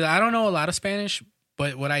button. See, I don't know a lot of Spanish,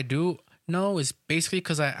 but what I do know is basically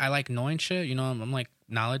because I like knowing shit. You know, I'm like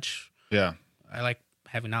knowledge. Yeah. I like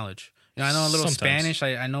having knowledge. You know, I know a little Sometimes. Spanish.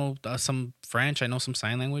 I know some French. I know some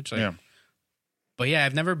sign language. Like, Yeah. But yeah,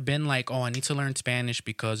 I've never been like, oh, I need to learn Spanish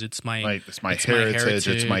because it's my Like it's my heritage.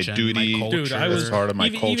 It's my and my duty. culture. Dude, I It's was part of my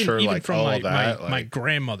even- culture. even like from all my, of that. my like,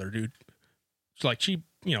 grandmother, dude. It's like she,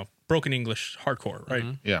 broken English, hardcore, right?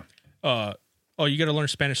 Mhm. yeah. Oh, you got to learn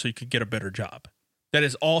Spanish so you could get a better job. That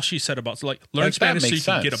is all she said about. So like, learn Like, that Spanish so you makes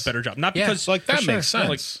can get a sense. better job. Not Yeah, because Like that For sure. makes Yeah,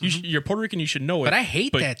 sense. like you're Puerto Rican, you should know it. But I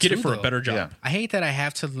hate that get it too, for a though. better job. Yeah. I hate that I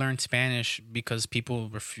have to learn Spanish because people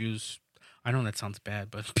refuse. I know that sounds bad,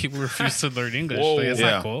 but people refuse to learn English. Whoa. Like, it's Yeah.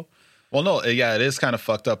 not cool. Well, no, yeah, it is kind of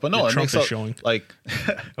fucked up, but no, Your it trunk makes is a, showing. like,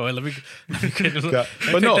 Oh, let me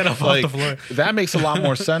but no, that up off like the floor. that makes a lot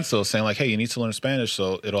more sense though. Saying like, hey, you need to learn Spanish,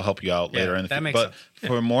 so it'll help you out Yeah, later. In the that future. makes But sense.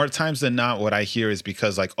 for more times than not, what I hear is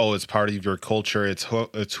because like, oh, it's part of your culture. It's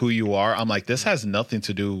who you are. I'm like, this has nothing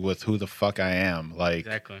to do with who the fuck I am. Like,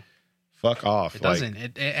 Exactly. fuck off. It Like,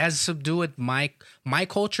 doesn't. It has to do with my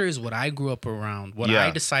culture is what I grew up around, what Yeah.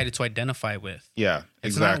 I decided to identify with. yeah,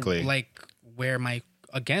 It's not exactly. like where my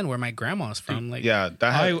grandma's from. Like, Yeah,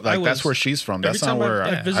 I that's was- where she's from. Every That's not time where I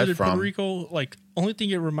I'm visited from. Puerto Rico, like only thing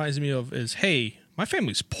it reminds me of is, hey, my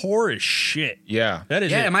family's poor as shit. Yeah, That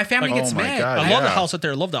is yeah, it. my family Like, gets oh my mad. God, I love the yeah. house out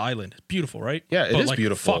there. I love the island. It's beautiful, right? Yeah, it But, is like,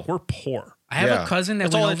 beautiful. Fuck, we're poor. I have Yeah. a cousin that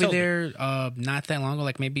That's all went they over tell there not that long ago,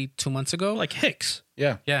 like maybe 2 months ago. Like Hicks.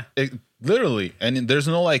 yeah, yeah. It, literally, and there's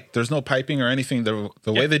no piping or anything. The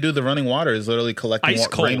way they do the running water is literally collecting Ice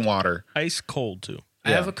cold. rainwater. Ice cold too. I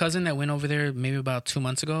Yeah. have a cousin that went over there maybe about 2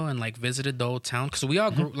 months ago and like visited the old town because we all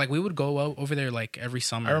grew, like we would go over there like every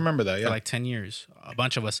summer. I remember that. for Yeah, like 10 years. A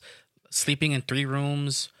bunch of us sleeping in 3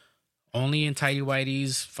 rooms, only in tidy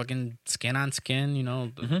whities, fucking skin on skin, you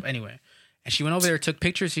know. Anyway, and she went over there, took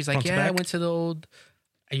pictures. She's like, Front to yeah, I back? went to the old.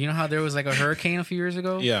 You know how there was like a hurricane a few years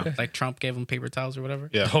ago? Yeah. Like Trump gave them paper towels or whatever.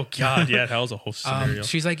 yeah. Oh God, yeah, that was a whole scenario.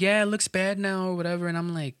 She's like, yeah, it looks bad now or whatever. And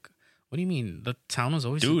I'm like, what do you mean? The town was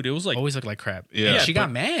always Dude, it was like always looked like crap. Yeah. And she got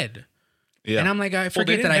but- mad. Yeah. And I'm like, I forget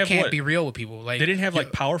didn't that I have can't what? be real with people. Like they didn't have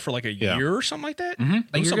like power for like a Yeah. year or something like that. Mhm.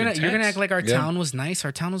 Like you're gonna act like our Yeah. town was nice.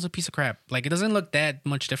 Our town was a piece of crap. Like it doesn't look that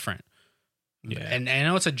much different. Yeah. And I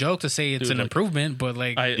know it's a joke to say it's Dude, an like, improvement, but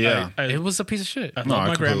like Yeah. it was a piece of shit. I No, love I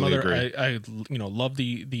my completely grandmother. I love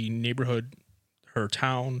the neighborhood, her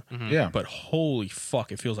town. Yeah. But holy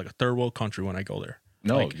fuck, it feels like a third world country when I go there.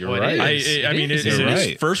 No, Like, you're oh, it right. is. I mean, is. it You're is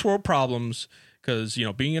right. first world problems because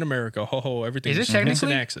being in America, everything Is it is instant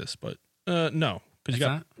technically? access. But no, because you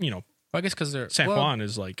It's got Well, I guess because they're San Juan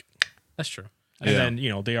is like, That's true. and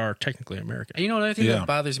Yeah. then they are technically American. And another thing Yeah. that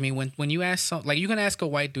bothers me when you ask like you can ask a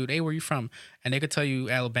white dude, hey, where you from, and they could tell you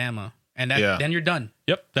Alabama, and Yeah. then you're done.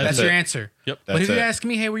 Yep, That's it. your answer. Yep. But That's if you it. ask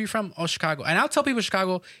me, hey, where you from? Oh, Chicago. And I'll tell people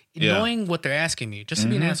Chicago, Yeah. knowing what they're asking me, just to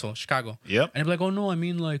be an asshole, Chicago. Yep. And they'll be like, oh, no, I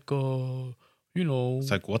mean, like,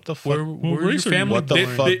 It's like, what the fuck? where race your are you? family What the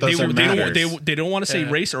born? fuck doesn't matter? They don't want to say Yeah.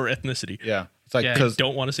 race or ethnicity. Yeah. It's like, Yeah. because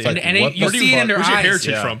Don't want to say. It's like, it. And what you the see it in fuck? their Where's your eyes. heritage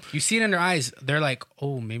Yeah. from? You see it in their eyes. They're like,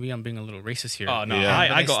 oh, maybe I'm being a little racist here. Oh no, Yeah.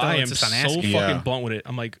 I But am insist on so asking. fucking Yeah. blunt with it.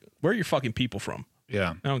 I'm like, where are your fucking people from?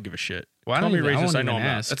 yeah. I don't give a shit. Well, I Call don't me even- I racist. won't I know even I'm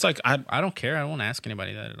not. ask. It's like, I don't care. I won't ask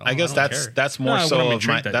anybody that at all. I guess don't care. that's more No, I so wanna be of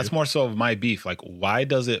my intrigued, I that's do. more so of my beef. Like, why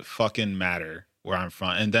does it fucking matter where I'm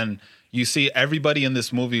from? And then you see everybody in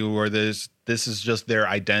this movie where this is just their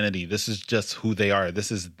identity. This is just who they are.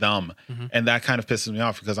 This is them, and that kind of pisses me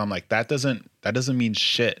off because I'm like, that doesn't mean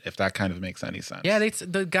shit if that kind of makes any sense. Yeah,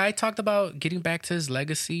 the guy talked about getting back to his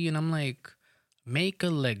legacy, and I'm like, make a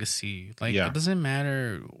legacy. Like, Yeah. it doesn't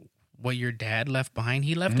matter what your dad left behind.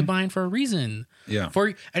 He left it behind for a reason. Yeah.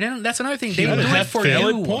 And then that's another thing. They That do is it a for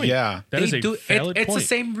valid you. point. Yeah. That is a valid It's the point.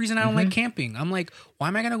 same reason I don't like camping. I'm like, why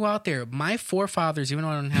am I gonna go out there? My forefathers, even though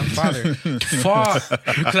I don't have a father, fought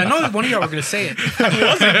because I know that one of y'all were gonna say it. Go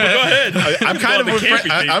ahead. I'm kind of the with camping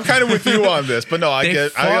Frank, thing. I'm kind of with you on this, but no, I They I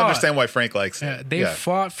fought. understand why Frank likes it. They yeah.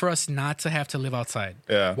 fought for us not to have to live outside.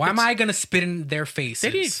 Yeah. Why am I gonna spit in their faces? They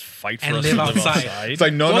didn't fight for and us live to live outside. outside. It's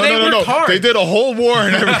like no, Well, they no. worked hard. They did a whole war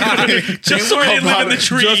and everything. Just so I didn't live in the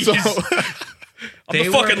trees. Just so- I'm They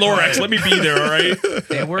the fucking worked Lorax. hard. Let me be there, all right?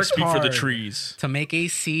 They worked Speak for the hard trees. to make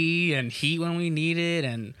AC and heat when we need it,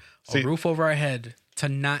 and See- a roof over our head to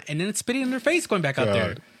not, and then it's spitting in their face going back out there.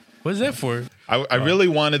 God. What is that for? I really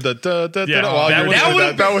wanted the Yeah, while that you were would-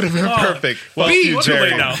 doing that would have been perfect. Fuck B, you, what's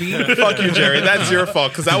Jerry. late now? Fuck you, Jerry. That's your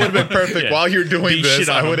fault because that would have been perfect. Yeah. While you're doing B this, shit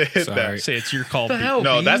on I him. would have hit Sorry. that. Say it's your call. The B. hell?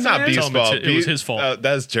 No, B, that's not man? B's Tell him fault. it was his fault.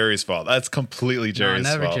 That's Jerry's fault. That's completely No, Jerry's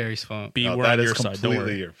never fault. Jerry's fault. B, No, we're that on is your side. Don't completely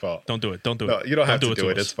worry. your fault. Don't do it. Don't do it. No, you don't have to do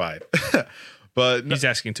it. us. It's fine. But He's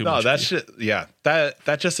asking too no, much. that B. shit. Yeah,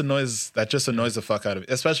 that just annoys the fuck out of me.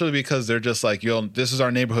 Especially because they're just like, this is our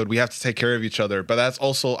neighborhood. We have to take care of each other. But that's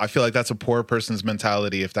also, I feel like that's a poor person's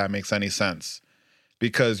mentality, if that makes any sense.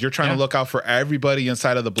 Because you're trying to look out for everybody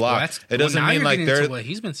inside of the block. It doesn't mean like they're they're. what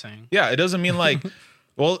he's been saying. Yeah, it doesn't mean like.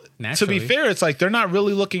 Well, to Naturally. be fair, it's like they're not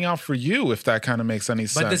really looking out for you. If that kind of makes any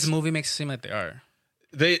sense. But this movie makes it seem like they are.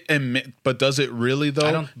 They admit, but does it really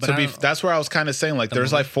though? don't- That's where I was kind of saying like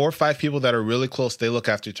there's like 4 or 5 people that are really close. They look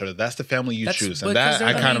after each other. That's the family you That's choose, because and that they're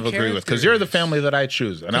I the kind of main agree with because you're the characters. family that I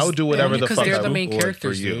choose, and I would do whatever the because fuck they're I the main would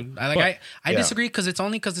characters, for you. dude. But, I yeah. disagree because it's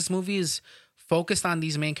only because this movie is focused on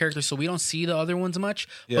these main characters, so we don't see the other ones much.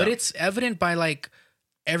 Yeah. But it's evident by like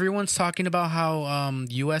everyone's talking about how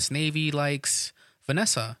U.S. Navy likes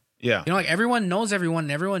Vanessa. Yeah, You know, like everyone knows everyone,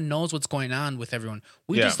 and everyone knows what's going on with everyone.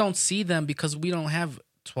 We Yeah. just don't see them because we don't have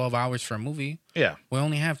 12 hours for a movie. yeah. We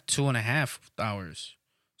only have 2.5 hours,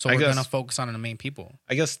 so I we're guess- gonna focus on the main people.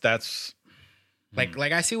 I guess that's Like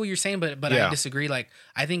I see what you're saying, but Yeah. I disagree. Like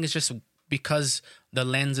I think it's just because the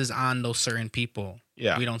lens is on those certain people.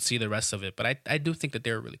 Yeah. We don't see the rest of it. But I do think that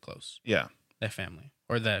they're really close. yeah. That family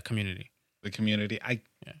or the community. The community.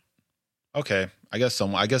 Yeah. Okay, I guess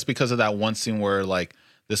I guess because of that one scene where like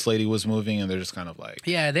this lady was moving, and they're just kind of like,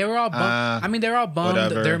 Yeah, they were all bummed. I mean, they're all bummed.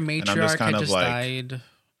 whatever. Their And I'm just matriarch kind had of just like- died.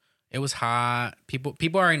 It was hot.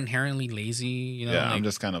 People are inherently lazy. You know, yeah. like, I'm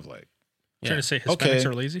just kind of like, Trying to say Hispanics Okay.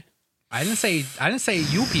 are lazy. I didn't say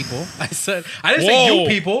you people. I didn't say you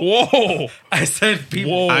people. Whoa! I said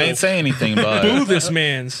people. Whoa! I ain't saying anything, but Boo this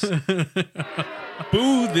man's.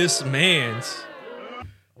 Boo this man's.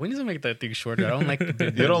 We need to make that thing shorter. I don't like the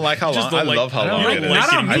big you don't like how Just long. I don't like- love how I don't long like it is.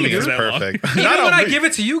 Not on I me, think it's dude. perfect. Even Not when on I me. give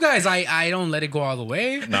it to you guys, I don't let it go all the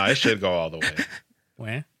way. No, it should go all the way.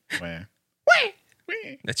 Where? Man.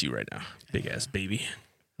 That's you right now, big ass baby.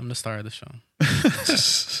 I'm the star of the show.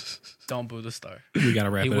 Don't boo the star. We got to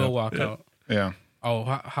wrap He it will up. walk out. Yeah. Oh,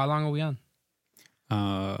 how long are we on?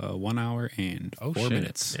 1 hour and Oh, 4 shit.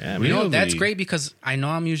 minutes. Yeah, You know, that's Really? great because I know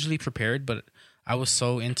I'm usually prepared, but I was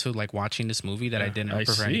so into like watching this movie that I didn't I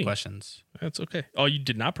prepare any see. questions. That's okay. Oh, you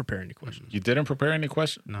did not prepare any questions. You didn't prepare any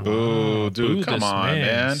questions? No. Ooh, dude, Boo come this on, man.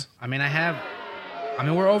 man's. I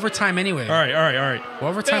mean, we're over time anyway. All right. We're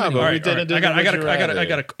over time Yeah, anyway. but All we right, didn't do the would you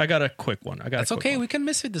rather. I got a quick one. That's okay. We can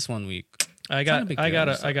miss it this 1 week. I got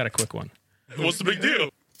a quick one. What's the big deal?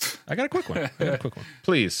 I got a quick one.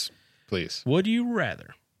 Please. Would you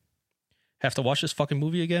rather have to watch this fucking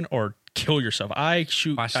movie again or kill yourself? Watch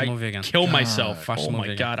the movie again. Kill myself. Watch the Oh movie my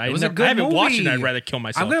again. god! I It was a good haven't watched it. movie. I'd rather kill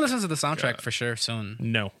myself. I'm gonna listen to the soundtrack for sure soon.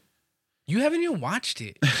 No, You haven't even watched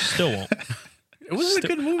it. still won't. It was a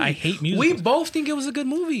good movie. I hate musicals. We both think it was a good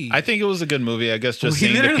movie. I think it was a good movie. I guess just We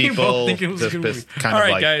seeing the literally both people. think it was a good movie. Kind All of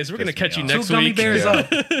right, like guys, we're gonna pissed catch you me next Two gummy week. bears Yeah.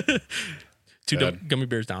 up. Two Good. gummy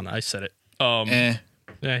bears down. I said it. Eh.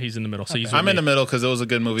 Yeah, he's in the middle. So he's I'm with in the me. middle because it was a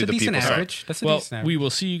good movie. It's a The decent people average. That's a Well, decent average. we will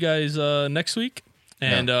see you guys next week,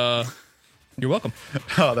 and you're welcome.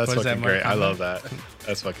 Oh, that's What is that, fucking great. I Mark? love that.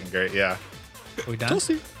 That's fucking great. Yeah. We done?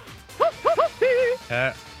 See.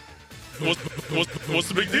 What's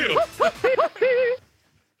the big deal?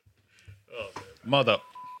 Mother.